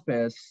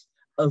purpose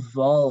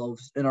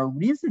evolves, and our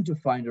reason to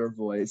find our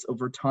voice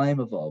over time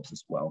evolves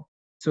as well.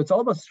 So it's all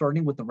about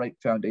starting with the right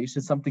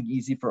foundation, something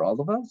easy for all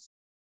of us.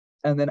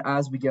 And then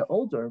as we get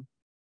older,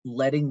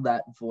 letting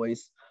that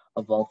voice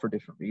evolve for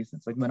different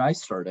reasons. Like when I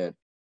started,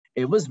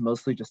 it was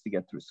mostly just to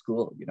get through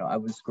school. I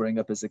was growing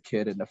up as a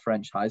kid in a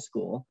French high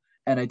school,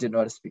 and I didn't know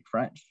how to speak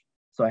French.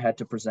 So I had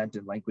to present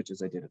in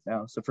languages I didn't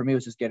know. So for me, it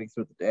was just getting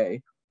through the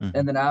day.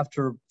 And then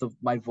after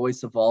my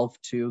voice evolved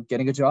to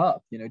getting a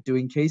job,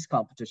 doing case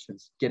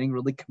competitions, getting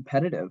really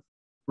competitive,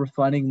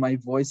 refining my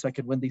voice so I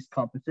could win these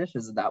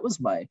competitions. And that was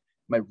my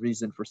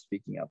reason for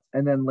speaking up.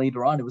 And then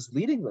later on, it was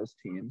leading those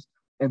teams.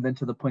 And then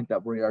to the point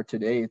that we are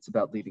today, it's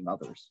about leading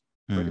others.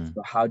 Right? It's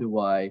about, how do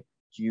I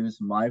use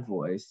my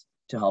voice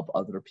to help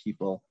other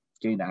people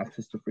gain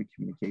access to free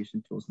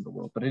communication tools in the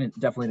world? But it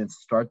definitely didn't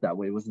start that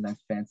way. It wasn't as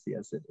fancy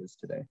as it is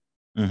today.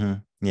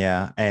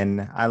 Yeah.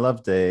 And I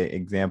love the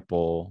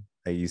example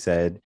that you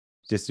said,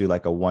 just do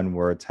like a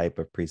 1-word type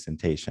of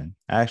presentation.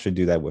 I actually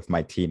do that with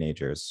my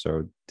teenagers.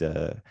 So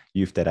the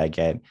youth that I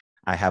get,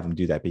 I have them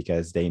do that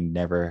because they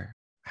never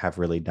have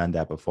really done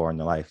that before in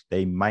their life.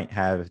 They might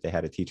have if they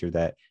had a teacher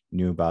that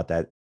knew about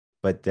that,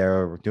 but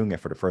they're doing it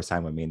for the first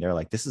time with me. And they're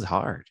like, this is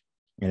hard.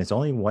 And it's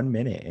only 1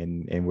 minute.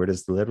 And we're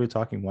just literally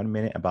talking 1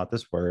 minute about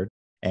this word.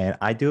 And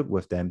I do it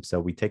with them. So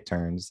we take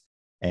turns.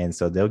 And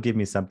so they'll give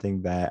me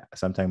something that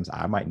sometimes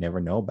I might never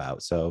know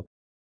about. So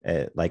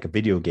like a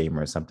video game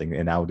or something.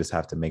 And I'll just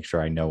have to make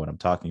sure I know what I'm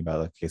talking about.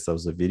 Okay, so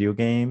it's a video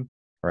game,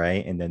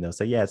 right? And then they'll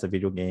say, yeah, it's a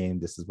video game.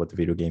 This is what the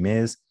video game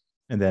is.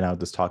 And then I'll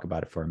just talk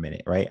about it for a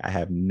minute, right? I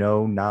have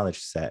no knowledge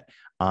set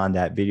on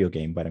that video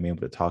game, but I'm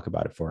able to talk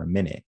about it for a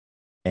minute.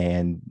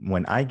 And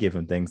when I give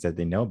them things that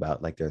they know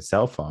about, like their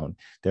cell phone,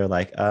 they're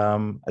like,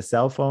 a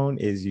cell phone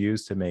is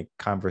used to make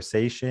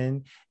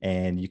conversation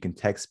and you can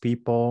text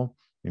people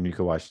and you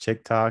can watch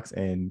TikToks.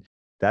 And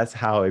that's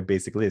how it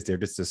basically is. They're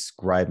just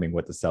describing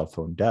what the cell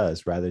phone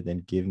does rather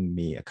than giving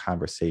me a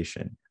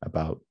conversation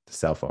about the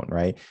cell phone,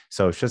 right?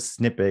 So it's just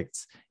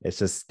snippets, it's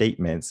just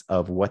statements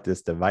of what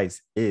this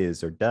device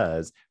is or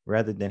does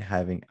rather than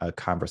having a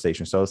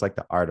conversation. So it's like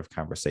the art of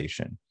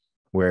conversation,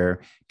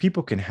 where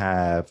people can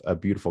have a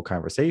beautiful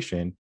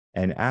conversation.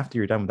 And after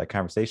you're done with that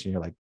conversation,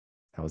 you're like,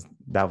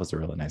 that was a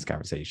really nice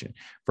conversation,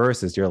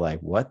 versus you're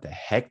like, what the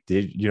heck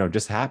did,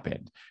 just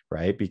happened,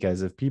 right?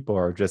 Because if people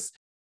are just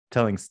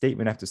telling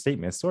statement after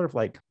statement, it's sort of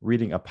like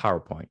reading a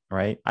PowerPoint,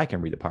 right? I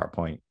can read a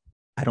PowerPoint.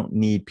 I don't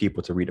need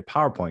people to read a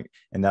PowerPoint.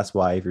 And that's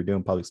why if you're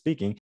doing public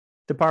speaking,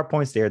 the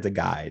PowerPoint's there to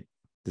guide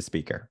the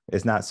speaker.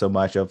 It's not so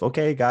much of,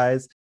 okay,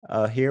 guys,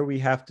 here we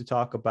have to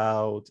talk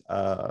about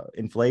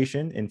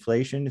inflation.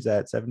 Inflation is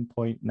at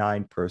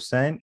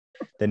 7.9%.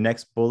 The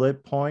next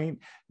bullet point,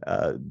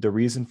 the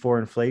reason for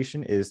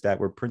inflation is that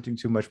we're printing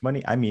too much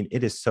money. I mean,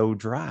 it is so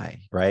dry,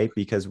 right?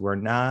 Because we're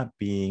not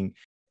being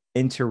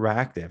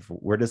interactive.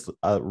 We're just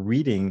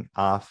reading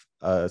off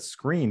a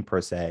screen per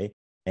se,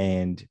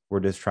 and we're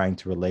just trying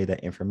to relay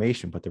that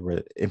information, but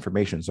the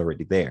information is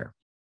already there.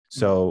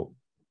 So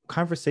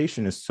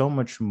conversation is so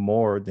much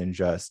more than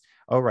just,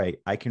 all right,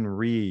 I can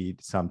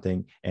read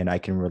something and I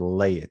can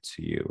relay it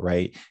to you,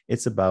 right?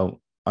 It's about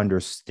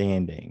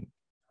understanding,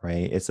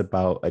 right? It's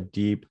about a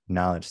deep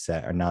knowledge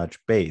set or knowledge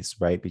base,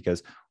 right?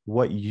 Because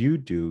what you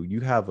do,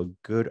 you have a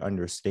good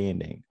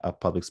understanding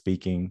of public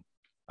speaking,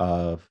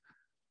 of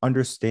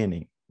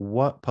understanding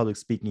what public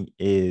speaking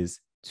is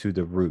to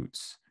the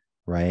roots,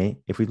 right?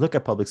 If we look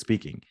at public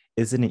speaking,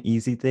 is it an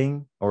easy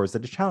thing or is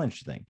it a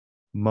challenge thing?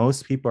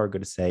 Most people are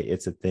going to say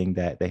it's a thing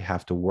that they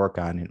have to work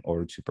on in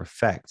order to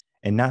perfect.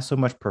 And not so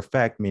much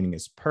perfect, meaning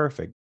it's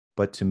perfect,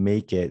 but to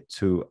make it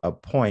to a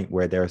point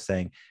where they're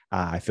saying,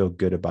 I feel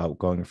good about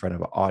going in front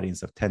of an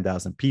audience of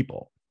 10,000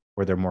 people,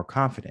 where they're more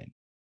confident.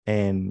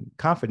 And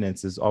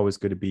confidence is always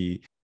going to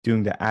be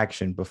doing the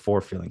action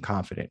before feeling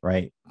confident,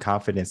 right?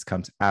 Confidence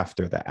comes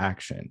after the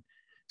action.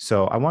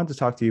 So I wanted to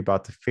talk to you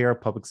about the fear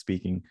of public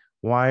speaking.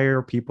 Why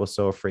are people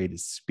so afraid to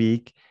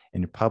speak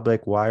in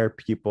public? Why are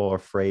people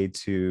afraid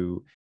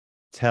to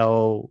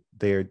tell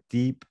their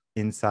deep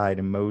inside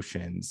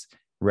emotions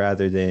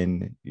rather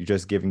than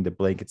just giving the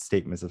blanket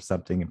statements of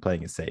something and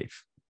playing it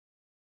safe?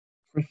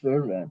 For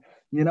sure, man.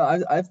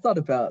 I've thought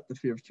about the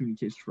fear of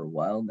communication for a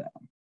while now.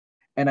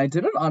 And I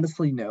didn't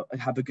honestly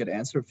have a good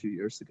answer a few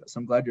years ago. So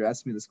I'm glad you're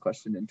asking me this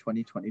question in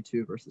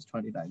 2022 versus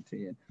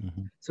 2019.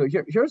 Mm-hmm. So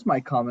here's my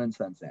common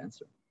sense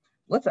answer.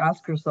 Let's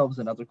ask ourselves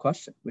another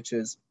question, which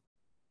is,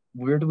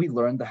 where do we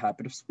learn the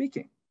habit of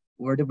speaking?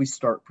 Where did we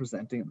start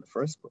presenting in the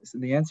first place?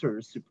 And the answer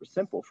is super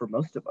simple for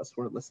most of us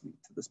who are listening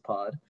to this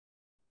pod.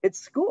 It's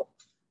school.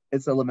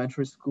 It's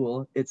elementary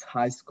school. It's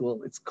high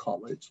school. It's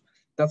college.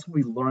 That's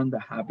where we learn the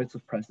habits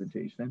of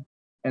presentation.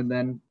 And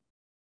then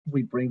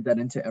we bring that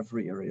into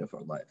every area of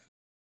our life.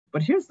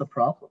 But here's the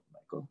problem,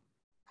 Michael.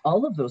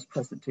 All of those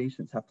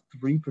presentations have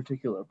three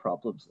particular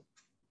problems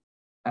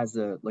as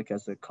a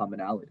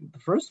commonality. The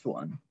first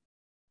one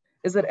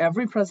is that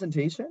every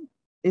presentation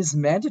is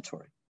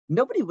mandatory.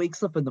 Nobody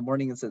wakes up in the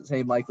morning and says,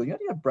 hey, Michael, you got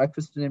to have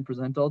breakfast today and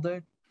present all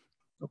day?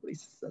 Nobody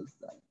says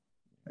that.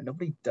 Right?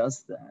 Nobody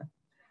does that.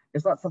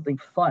 It's not something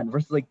fun.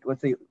 Versus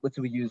let's say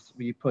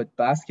we put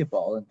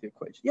basketball into the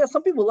equation. Yeah,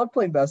 some people love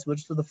playing basketball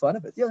just for the fun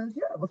of it. Yeah,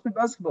 let's play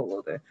basketball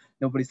all day.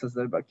 Nobody says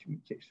that about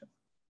communication.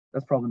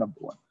 That's problem number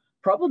one.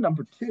 Problem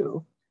number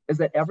two is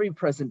that every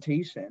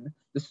presentation,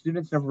 the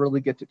students never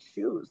really get to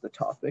choose the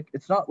topic.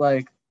 It's not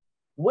like,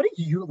 what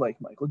do you like,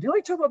 Michael? Do you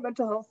like to talk about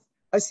mental health?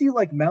 I see you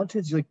like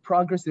mountains, you like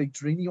progress, you like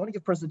dreaming. You want to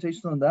give a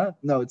presentation on that?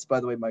 No, it's, by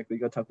the way, Michael, you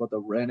got to talk about the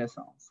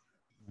Renaissance.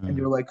 And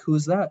you're like,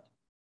 who's that?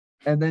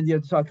 And then you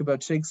have to talk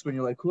about Shakespeare, and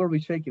you're like, who are we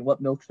shaking?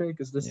 What milkshake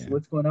is this? Yeah.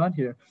 What's going on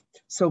here?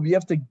 So we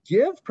have to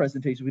give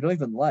presentations we don't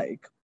even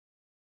like,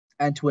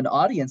 and to an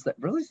audience that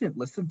really didn't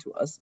listen to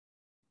us.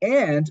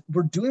 And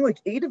we're doing like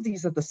 8 of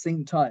these at the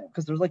same time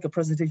because there's like a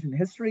presentation in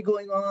history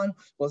going on.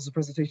 Well, there's a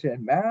presentation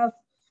in math.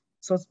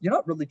 So you're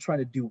not really trying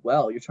to do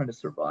well. You're trying to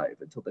survive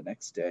until the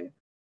next day.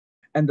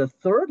 And the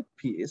third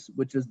piece,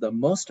 which is the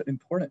most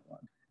important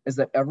one, is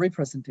that every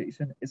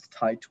presentation is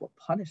tied to a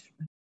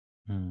punishment.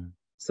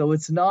 So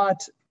it's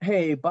not,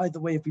 hey, by the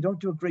way, if you don't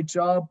do a great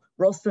job,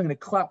 we're all still going to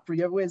clap for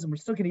you anyways, and we're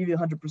still going to give you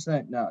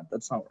 100%. No,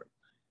 that's not right.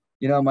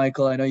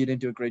 Michael, I know you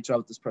didn't do a great job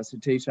with this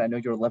presentation. I know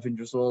you're 11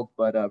 years old,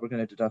 but we're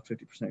going to deduct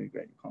 50% of your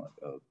grade. You're like,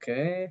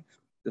 okay,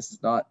 this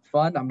is not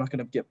fun. I'm not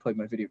going to get playing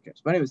my video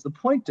games. But anyways, the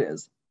point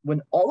is,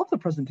 when all of the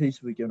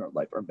presentations we give in our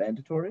life are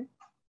mandatory,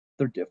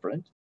 they're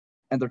different,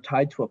 and they're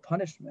tied to a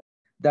punishment,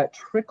 that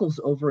trickles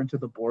over into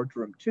the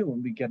boardroom too.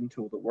 When we get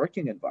into the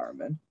working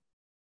environment,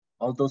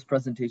 all those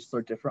presentations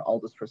are different. All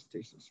those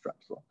presentations are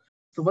stressful.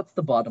 So what's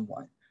the bottom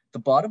line? The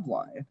bottom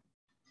line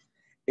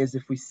is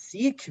if we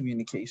see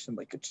communication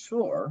like a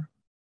chore,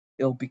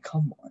 it'll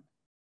become one.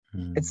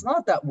 It's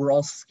not that we're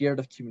all scared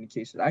of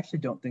communication. I actually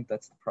don't think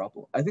that's the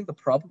problem. I think the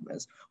problem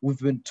is we've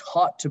been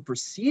taught to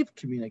perceive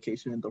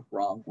communication in the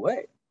wrong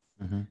way.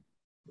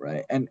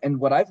 Right. And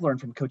what I've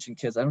learned from coaching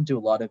kids, I don't do a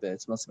lot of it.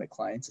 It's most of my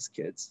clients as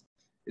kids.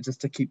 It's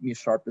just to keep me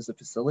sharp as a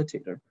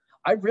facilitator.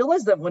 I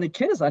realized that when a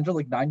kid is under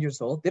like 9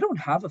 years old, they don't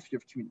have a fear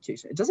of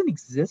communication. It doesn't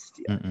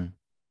exist yet.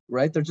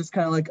 Right. They're just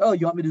kind of like, oh,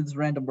 you want me to do this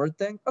random word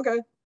thing? Okay.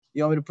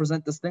 You want me to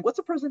present this thing? What's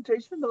a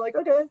presentation? They're like,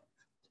 okay.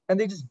 And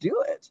they just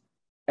do it.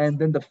 And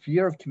then the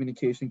fear of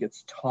communication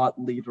gets taught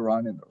later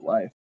on in their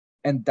life.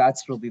 And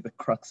that's really the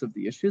crux of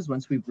the issues.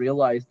 Once we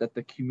realize that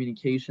the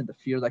communication, the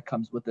fear that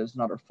comes with it is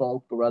not our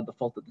fault, but rather the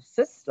fault of the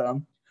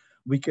system,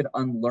 we could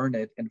unlearn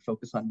it and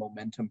focus on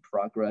momentum,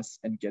 progress,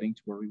 and getting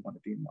to where we want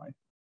to be in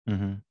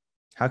life.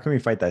 How can we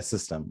fight that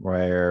system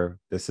where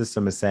the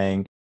system is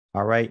saying,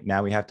 all right,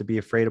 now we have to be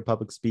afraid of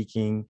public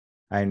speaking.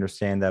 I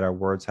understand that our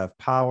words have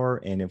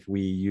power. And if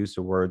we use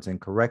the words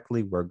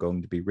incorrectly, we're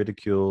going to be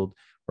ridiculed.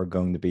 We're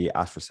going to be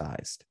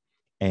ostracized.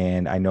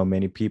 And I know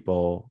many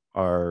people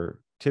are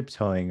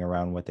tiptoeing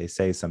around what they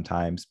say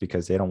sometimes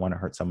because they don't want to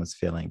hurt someone's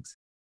feelings.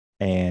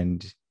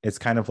 And it's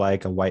kind of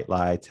like a white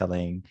lie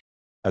telling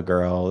a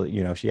girl,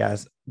 she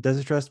asks, does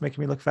this dress make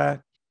me look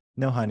fat?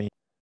 No, honey,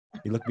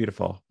 you look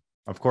beautiful.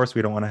 Of course,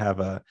 we don't want to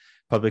have a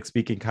public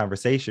speaking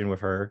conversation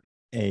with her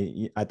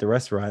at the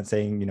restaurant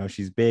saying,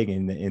 she's big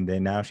and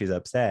then now she's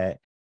upset.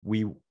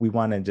 We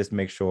want to just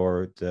make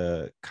sure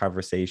the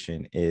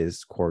conversation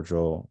is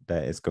cordial,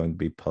 that it's going to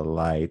be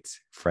polite,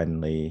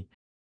 friendly.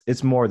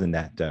 It's more than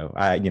that, though.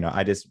 I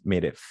just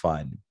made it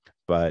fun.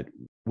 But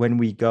when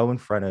we go in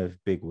front of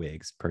big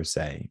wigs, per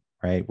se,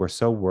 right, we're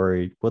so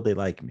worried, will they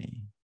like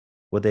me?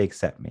 Will they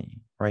accept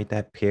me? Right?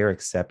 That peer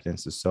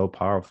acceptance is so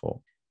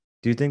powerful.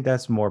 Do you think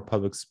that's more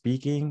public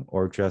speaking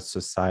or just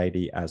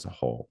society as a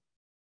whole?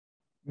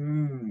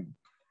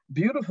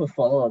 Beautiful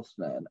follow-ups,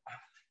 man.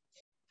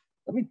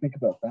 Let me think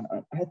about that.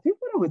 I think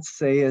what I would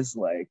say is,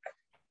 like,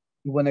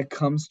 when it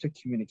comes to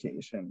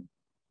communication,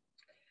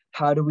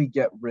 how do we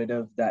get rid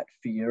of that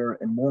fear?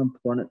 And more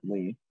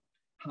importantly,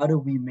 how do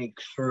we make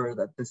sure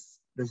that this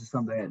is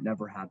something that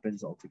never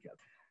happens altogether?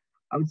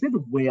 I would say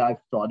the way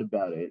I've thought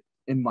about it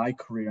in my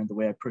career and the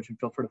way I approach it,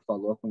 feel free to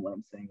follow up on what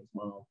I'm saying as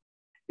well,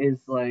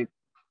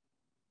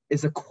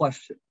 is a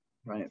question,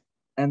 right?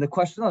 And the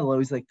question I'll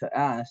always like to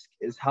ask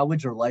is, how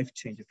would your life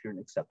change if you're an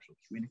exceptional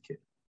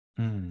communicator?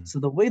 So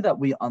the way that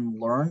we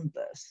unlearn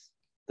this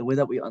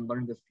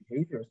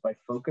behavior is by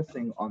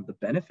focusing on the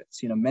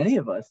benefits. Many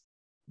of us,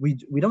 we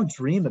don't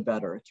dream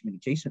about our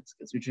communication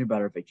skills. We dream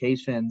about our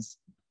vacations,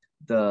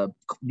 the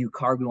new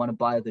car we want to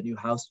buy, the new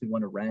house we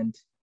want to rent,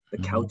 the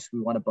couch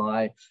we want to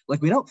buy.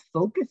 Like, we don't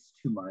focus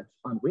too much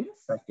on, wait a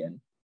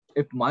second,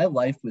 if my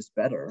life was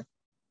better,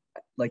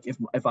 like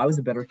if I was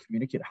a better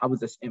communicator, how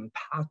would this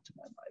impact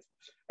my life?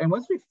 And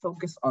once we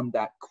focus on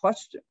that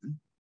question,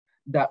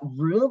 that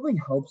really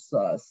helps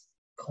us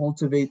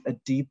cultivate a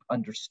deep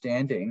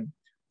understanding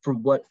for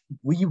what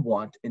we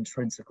want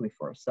intrinsically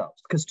for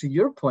ourselves. Because to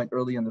your point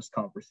early in this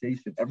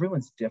conversation,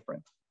 everyone's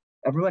different.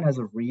 Everyone has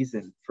a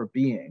reason for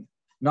being.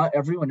 Not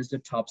everyone is the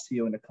top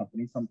CEO in a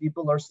company. Some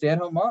people are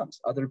stay-at-home moms.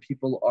 Other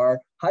people are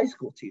high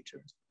school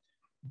teachers.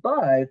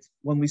 But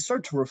when we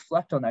start to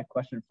reflect on that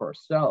question for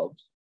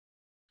ourselves,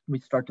 we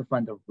start to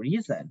find the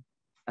reason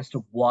as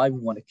to why we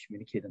want to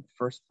communicate in the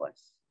first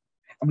place.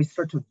 And we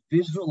start to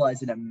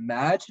visualize and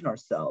imagine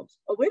ourselves,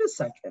 oh, wait a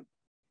second.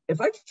 If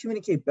I could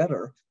communicate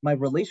better, my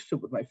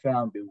relationship with my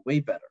family would be way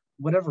better,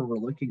 whatever we're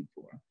looking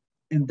for.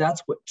 And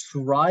that's what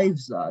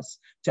drives us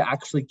to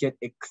actually get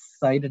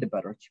excited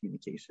about our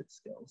communication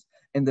skills.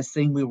 In the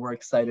same way we're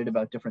excited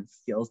about different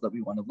skills that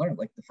we want to learn,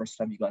 like the first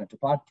time you got into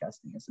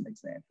podcasting as an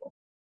example.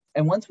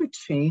 And once we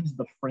change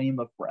the frame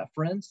of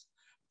reference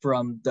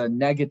from the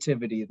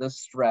negativity, the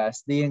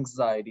stress, the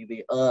anxiety,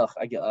 the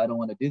I don't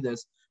want to do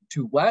this,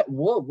 to what?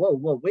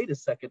 Whoa, wait a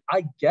second.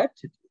 I get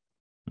to do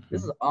it.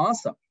 This is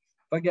awesome.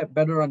 If I get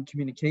better on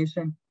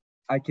communication,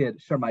 I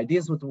could share my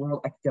ideas with the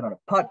world. I could get on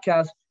a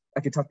podcast. I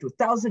could talk to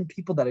 1,000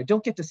 people that I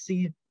don't get to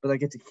see, but I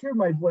get to hear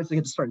my voice. I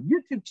get to start a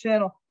YouTube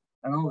channel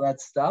and all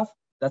that stuff.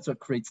 That's what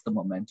creates the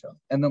momentum.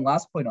 And then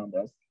last point on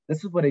this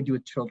is what I do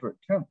with children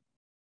too.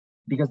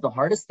 Because the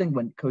hardest thing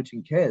when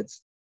coaching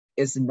kids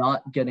is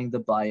not getting the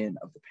buy-in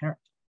of the parent.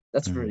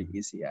 That's very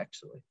easy,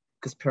 actually,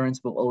 because parents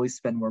will always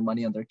spend more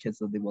money on their kids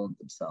than they will on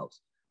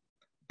themselves.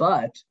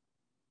 But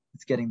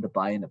it's getting the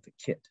buy-in of the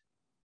kid.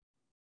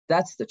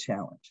 That's the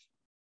challenge.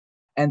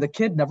 And the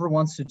kid never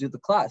wants to do the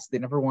class. They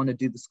never want to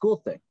do the school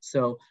thing.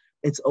 So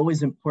it's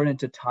always important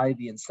to tie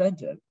the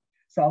incentive.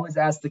 So I always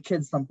ask the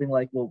kids something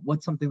like, well,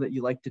 what's something that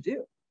you like to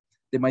do?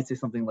 They might say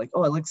something like,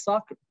 oh, I like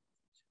soccer.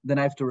 Then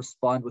I have to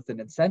respond with an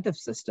incentive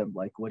system.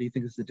 Like, what do you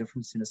think is the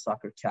difference between a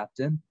soccer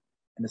captain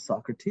and a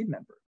soccer team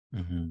member?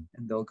 Mm-hmm.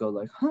 And they'll go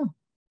like,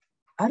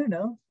 I don't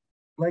know.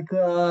 Like,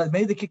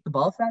 maybe they kick the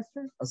ball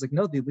faster. I was like,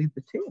 no, they lead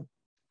the team.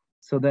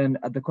 So then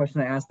the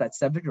question I asked that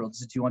 7-year-old is,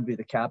 do you want to be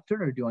the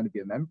captain or do you want to be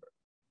a member?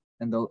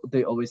 And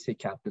they always say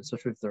captain,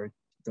 especially if they're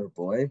a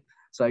boy.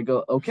 So I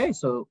go, okay,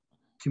 so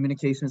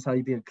communication is how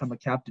you become a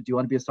captain. Do you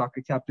want to be a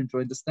soccer captain,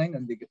 join this thing?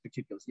 And the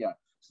kid goes, yeah.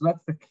 So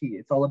that's the key.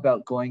 It's all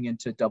about going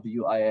into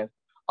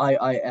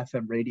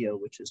IIFM radio,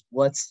 which is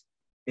what's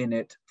in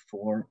it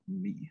for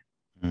me.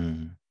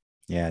 Mm.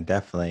 Yeah,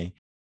 definitely.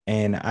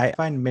 And I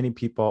find many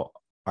people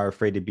are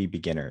afraid to be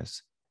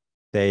beginners.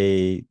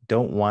 They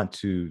don't want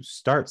to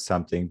start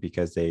something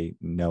because they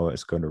know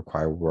it's going to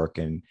require work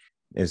and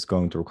it's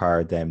going to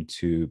require them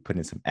to put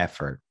in some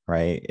effort,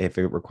 right? If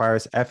it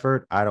requires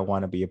effort, I don't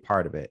want to be a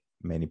part of it.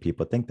 Many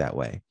people think that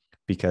way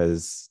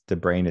because the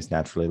brain is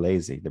naturally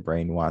lazy. The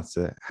brain wants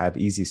to have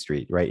easy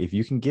street, right? If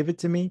you can give it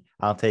to me,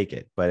 I'll take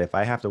it. But if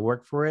I have to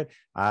work for it,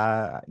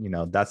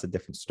 that's a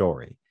different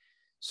story.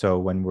 So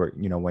when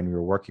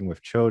we're working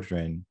with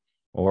children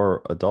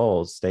or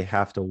adults, they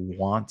have to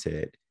want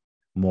it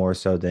more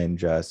so than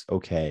just,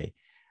 okay,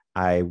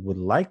 I would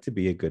like to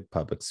be a good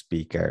public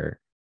speaker,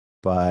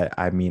 but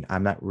I mean,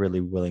 I'm not really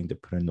willing to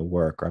put in the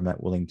work or I'm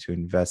not willing to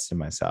invest in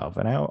myself.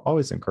 And I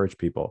always encourage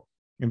people,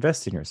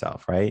 invest in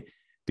yourself, right?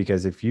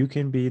 Because if you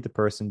can be the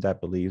person that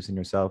believes in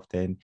yourself,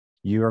 then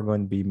you are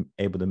going to be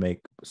able to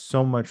make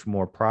so much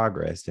more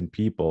progress than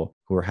people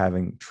who are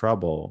having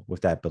trouble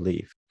with that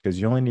belief, because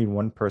you only need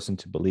one person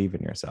to believe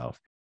in yourself.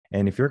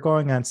 And if you're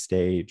going on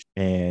stage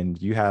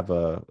and you have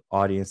a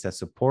audience that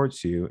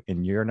supports you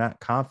and you're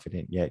not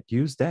confident yet,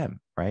 use them,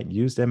 right?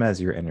 Use them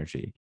as your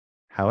energy.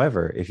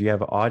 However, if you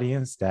have an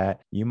audience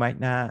that you might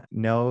not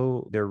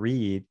know their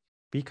read,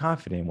 be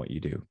confident in what you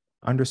do.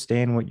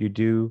 Understand what you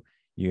do.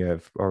 You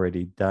have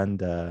already done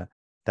the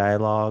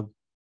dialogue.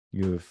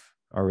 You've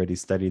already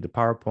studied the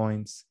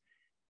PowerPoints,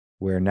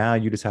 where now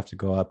you just have to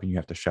go up and you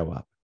have to show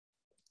up.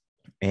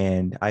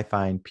 And I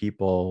find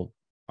people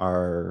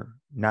are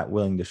not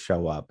willing to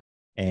show up.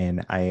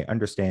 And I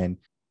understand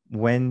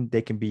when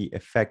they can be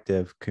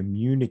effective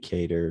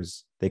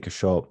communicators, they can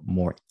show up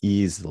more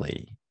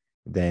easily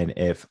than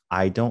if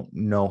I don't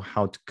know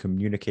how to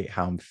communicate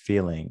how I'm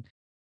feeling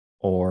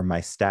or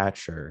my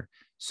stature.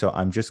 So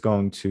I'm just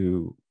going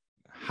to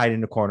hide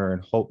in the corner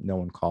and hope no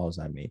one calls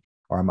on me,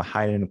 or I'm gonna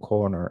hide in the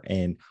corner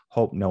and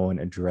hope no one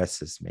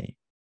addresses me.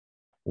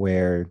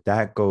 Where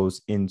that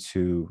goes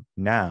into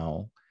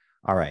now,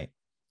 all right,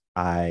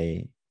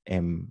 I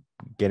am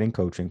getting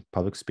coaching,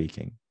 public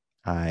speaking.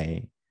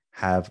 I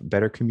have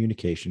better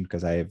communication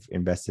because I have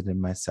invested in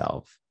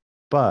myself,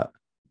 but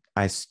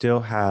I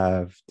still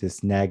have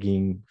this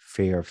nagging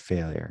fear of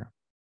failure.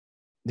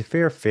 The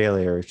fear of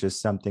failure is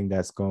just something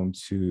that's going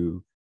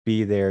to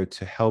be there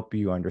to help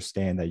you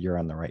understand that you're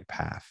on the right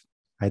path.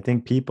 I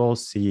think people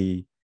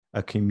see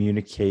a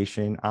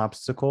communication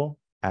obstacle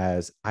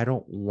as, I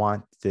don't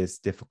want this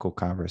difficult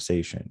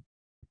conversation.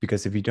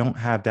 Because if you don't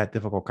have that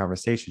difficult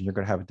conversation, you're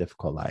going to have a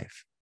difficult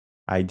life.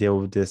 I deal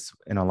with this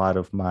in a lot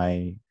of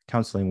my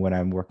counseling when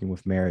I'm working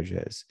with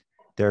marriages.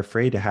 They're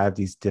afraid to have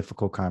these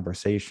difficult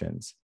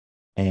conversations.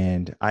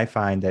 And I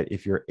find that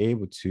if you're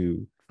able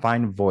to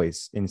find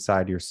voice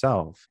inside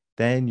yourself,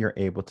 then you're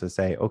able to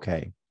say,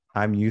 okay,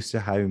 I'm used to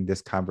having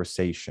this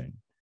conversation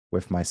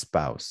with my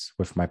spouse,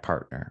 with my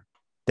partner.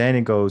 Then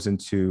it goes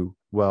into,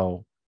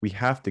 well, we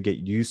have to get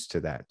used to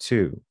that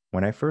too.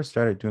 When I first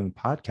started doing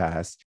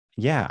podcasts,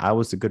 yeah, I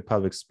was a good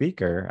public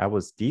speaker. I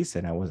was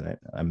decent. I wasn't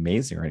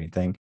amazing or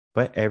anything,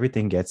 but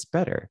everything gets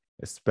better,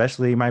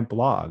 especially my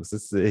blogs.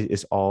 This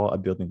is all a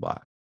building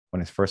block.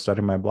 When I first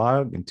started my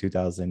blog in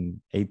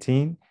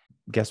 2018,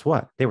 guess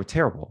what? They were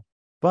terrible.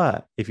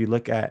 But if you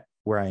look at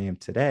where I am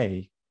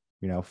today,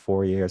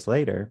 4 years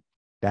later,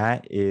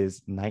 that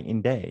is night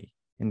and day.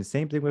 And the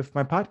same thing with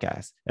my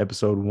podcast.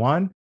 Episode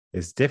 1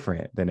 is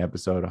different than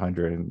episode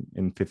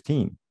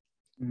 115.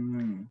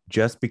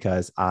 Just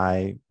because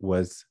I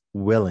was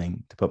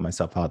willing to put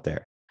myself out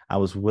there. I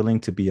was willing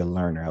to be a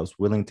learner. I was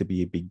willing to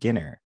be a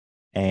beginner.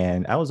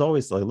 And I was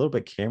always like a little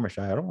bit camera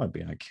shy. I don't want to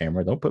be on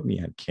camera. Don't put me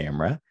on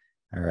camera.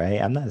 All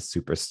right. I'm not a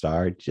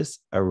superstar,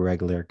 just a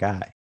regular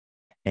guy.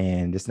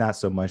 And it's not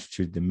so much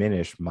to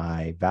diminish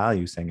my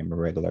value saying I'm a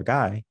regular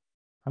guy.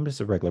 I'm just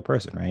a regular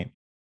person, right?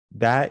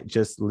 That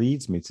just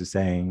leads me to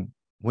saying,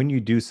 when you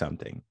do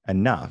something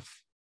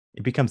enough,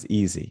 it becomes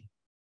easy.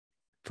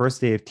 First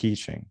day of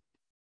teaching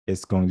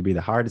is going to be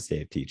the hardest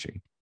day of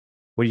teaching.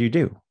 What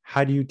do?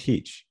 How do you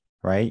teach,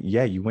 right?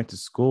 Yeah, you went to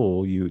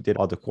school, you did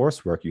all the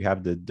coursework, you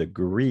have the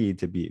degree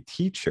to be a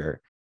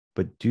teacher,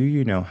 but do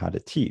you know how to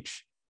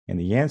teach? And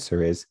the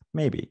answer is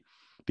maybe,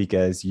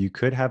 because you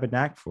could have a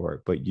knack for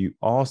it, but you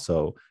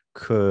also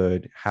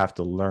could have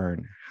to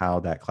learn how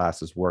that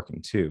class is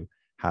working too,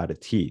 how to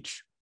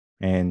teach.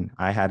 And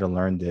I had to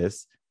learn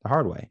this the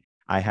hard way.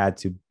 I had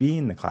to be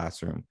in the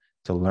classroom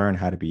to learn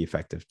how to be an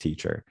effective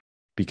teacher,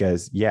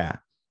 because yeah,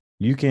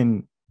 You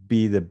can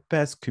be the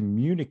best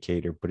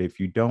communicator, but if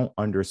you don't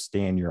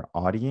understand your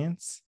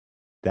audience,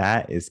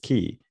 that is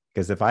key.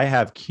 Because if I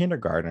have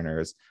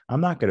kindergarteners, I'm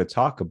not going to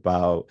talk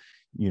about,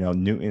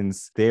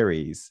 Newton's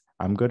theories.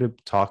 I'm going to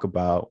talk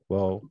about,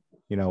 well,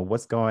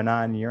 what's going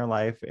on in your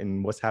life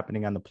and what's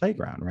happening on the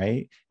playground,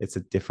 right? It's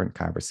a different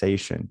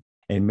conversation.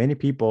 And many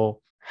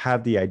people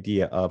have the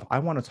idea of, I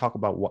want to talk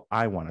about what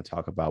I want to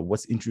talk about,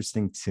 what's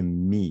interesting to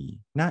me,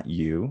 not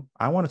you.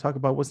 I want to talk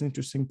about what's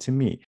interesting to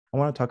me. I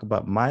want to talk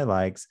about my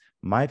likes,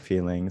 my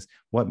feelings,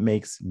 what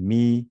makes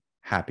me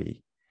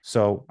happy.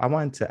 So I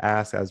wanted to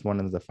ask, as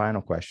one of the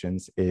final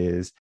questions,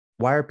 is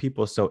why are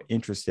people so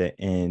interested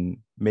in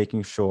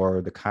making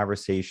sure the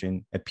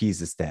conversation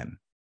appeases them?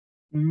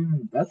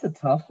 That's a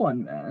tough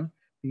one, man.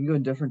 You can go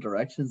in different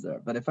directions there.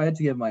 But if I had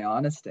to give my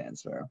honest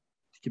answer,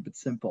 to keep it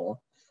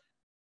simple,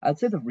 I'd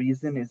say the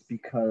reason is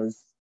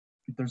because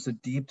there's a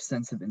deep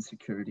sense of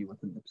insecurity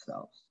within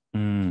themselves,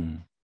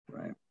 Mm.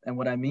 right? And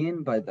what I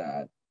mean by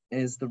that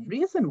is the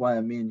reason why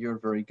you're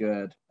very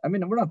good. I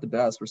mean, we're not the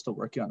best. We're still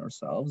working on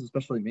ourselves,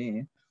 especially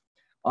me,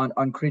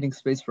 on creating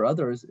space for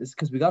others, is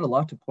because we got a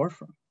lot to pour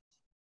from.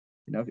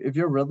 If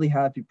you're a really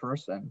happy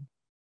person,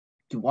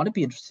 you want to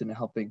be interested in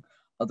helping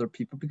other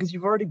people because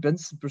you've already been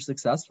super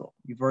successful.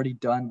 You've already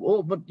done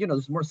well, but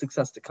there's more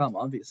success to come,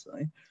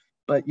 obviously.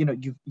 But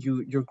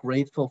you're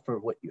grateful for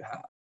what you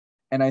have.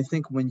 And I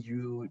think when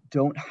you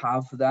don't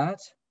have that,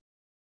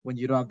 when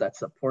you don't have that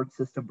support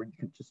system where you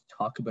can just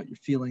talk about your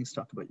feelings,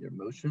 talk about your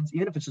emotions,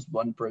 even if it's just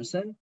one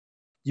person,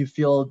 you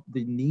feel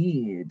the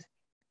need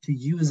to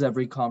use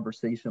every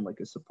conversation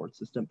like a support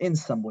system in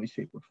some way,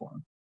 shape, or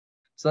form.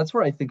 So that's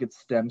where I think it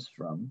stems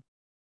from.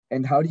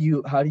 And how do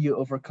you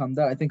overcome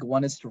that? I think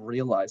one is to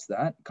realize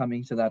that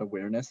coming to that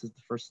awareness is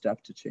the first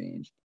step to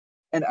change.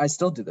 And I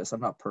still do this. I'm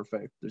not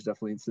perfect. There's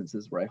definitely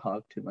instances where I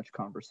hog too much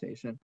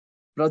conversation.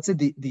 But I'd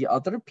say the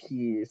other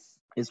piece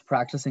is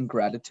practicing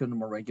gratitude on a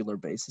more regular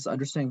basis,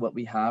 understanding what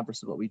we have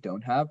versus what we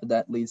don't have. And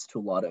that leads to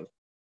a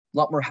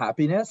lot more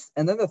happiness.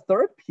 And then the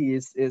third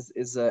piece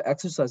is an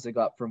exercise I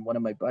got from one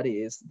of my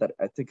buddies that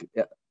I think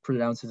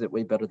pronounces it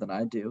way better than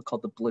I do,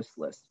 called the bliss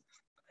list.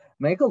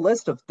 Make a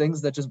list of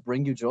things that just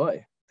bring you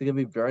joy. There can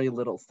be very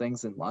little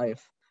things in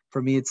life.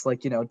 For me, it's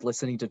like,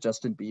 listening to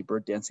Justin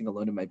Bieber, dancing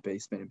alone in my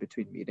basement in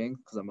between meetings,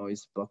 because I'm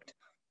always booked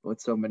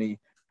with so many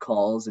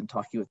calls and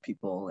talking with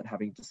people and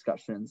having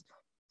discussions.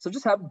 So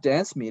just have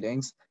dance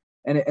meetings.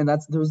 And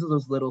those are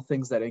those little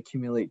things that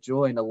accumulate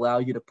joy and allow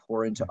you to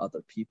pour into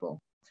other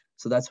people.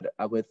 So that's what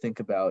I would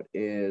think about,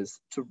 is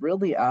to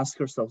really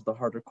ask ourselves the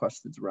harder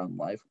questions around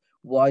life.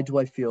 Why do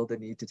I feel the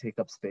need to take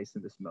up space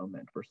in this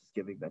moment versus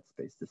giving that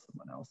space to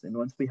someone else? And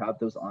once we have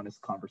those honest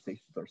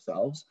conversations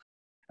ourselves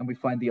and we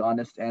find the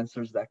honest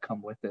answers that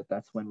come with it,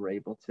 that's when we're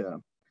able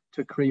to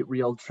create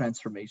real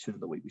transformation in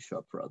the way we show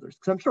up for others.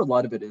 Because I'm sure a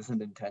lot of it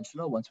isn't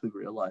intentional once we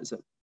realize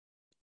it.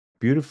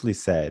 Beautifully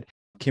said.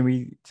 Can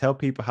we tell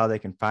people how they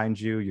can find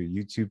you, your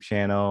YouTube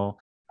channel?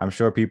 I'm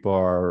sure people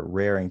are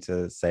raring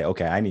to say,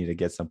 okay, I need to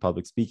get some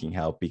public speaking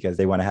help because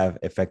they want to have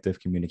effective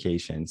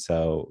communication.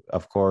 So,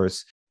 of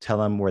course, tell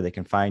them where they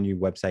can find you,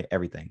 website,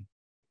 everything.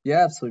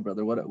 Yeah, absolutely,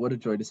 brother. What a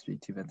joy to speak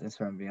to you, man. Thanks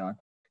for having me on.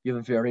 You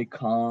have a very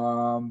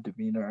calm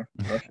demeanor.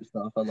 Trust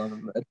yourself. I love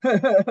it, man.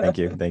 Thank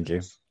you. Thank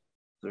you.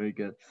 Very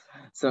good.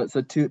 So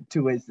two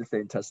ways to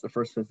stay in touch. The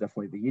first is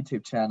definitely the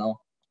YouTube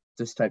channel.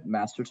 Just type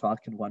Master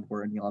Talk in one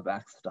word and you'll have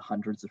access to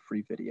hundreds of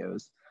free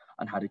videos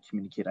on how to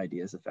communicate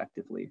ideas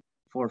effectively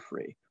for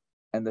free.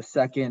 And the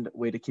second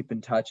way to keep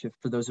in touch, if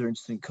for those who are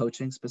interested in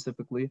coaching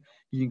specifically,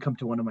 you can come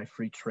to one of my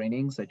free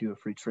trainings. I do a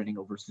free training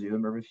over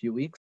Zoom every few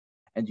weeks.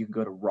 And you can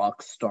go to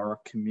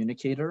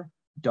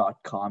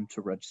rockstarcommunicator.com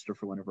to register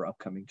for one of our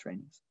upcoming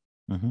trainings.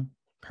 Mm-hmm.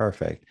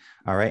 Perfect.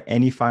 All right.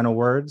 Any final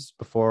words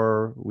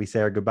before we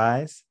say our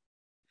goodbyes?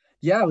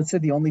 Yeah, I would say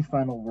the only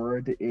final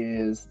word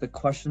is the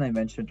question I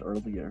mentioned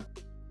earlier.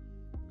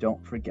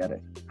 Don't forget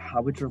it.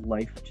 How would your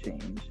life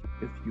change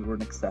if you were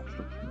an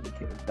exceptional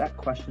communicator? That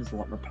question is a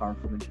lot more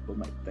powerful than people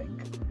might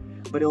think.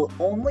 But it'll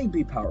only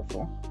be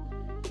powerful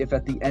if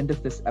at the end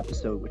of this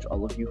episode, which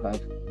all of you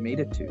have made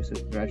it to, so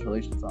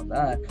congratulations on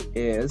that,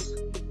 is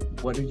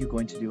what are you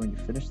going to do when you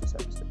finish this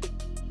episode?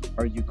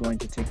 Are you going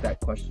to take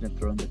that question and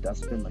throw in the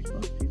dustbin like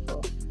most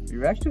people?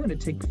 You're actually going to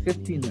take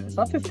 15 minutes,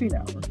 not 15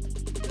 hours,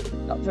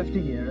 not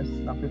 15 years,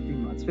 not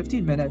 15 months,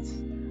 15 minutes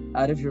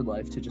out of your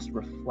life to just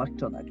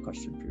reflect on that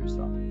question for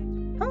yourself.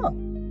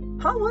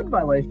 How would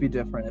my life be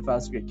different if I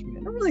was a great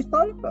communicator? I never really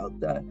thought about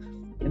that.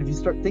 And if you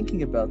start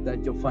thinking about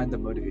that, you'll find the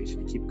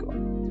motivation to keep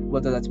going.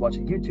 Whether that's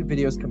watching YouTube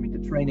videos, coming to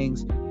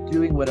trainings,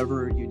 doing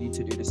whatever you need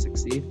to do to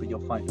succeed, but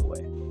you'll find a way.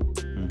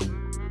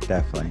 Mm-hmm.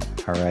 Definitely.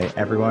 All right,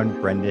 everyone,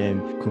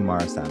 Brenden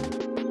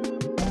Kumarasamy.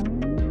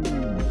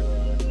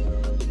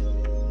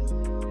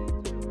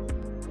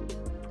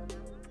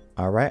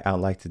 All right, I'd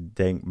like to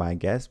thank my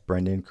guest,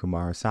 Brenden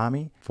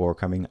Kumarasamy, for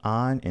coming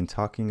on and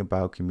talking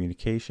about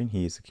communication.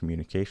 He is a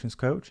communications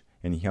coach,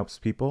 and he helps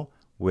people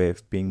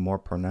with being more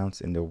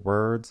pronounced in their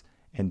words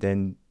and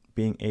then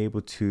being able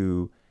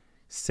to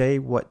say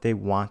what they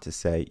want to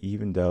say,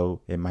 even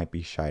though it might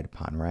be shied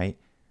upon, right?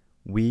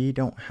 we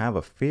don't have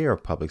a fear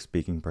of public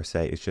speaking per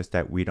se. It's just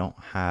that we don't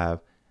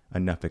have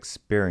enough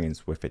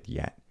experience with it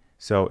yet.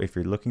 So if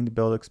you're looking to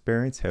build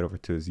experience, head over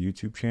to his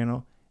YouTube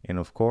channel. And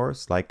of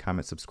course, like,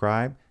 comment,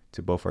 subscribe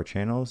to both our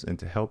channels, and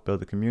to help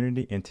build a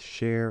community and to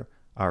share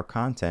our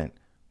content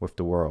with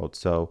the world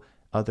so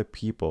other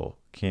people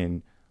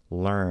can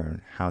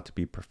learn how to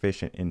be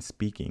proficient in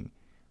speaking,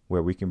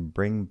 where we can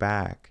bring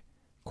back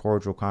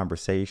cordial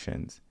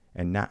conversations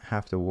and not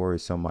have to worry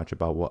so much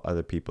about what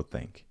other people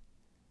think.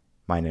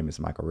 My name is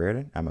Michael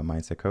Rearden. I'm a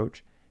mindset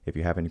coach. If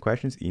you have any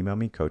questions, email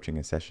me,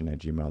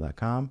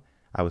 coachinginsession@gmail.com.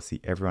 I will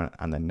see everyone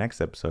on the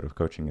next episode of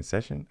Coaching in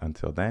Session.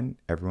 Until then,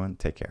 everyone,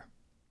 take care.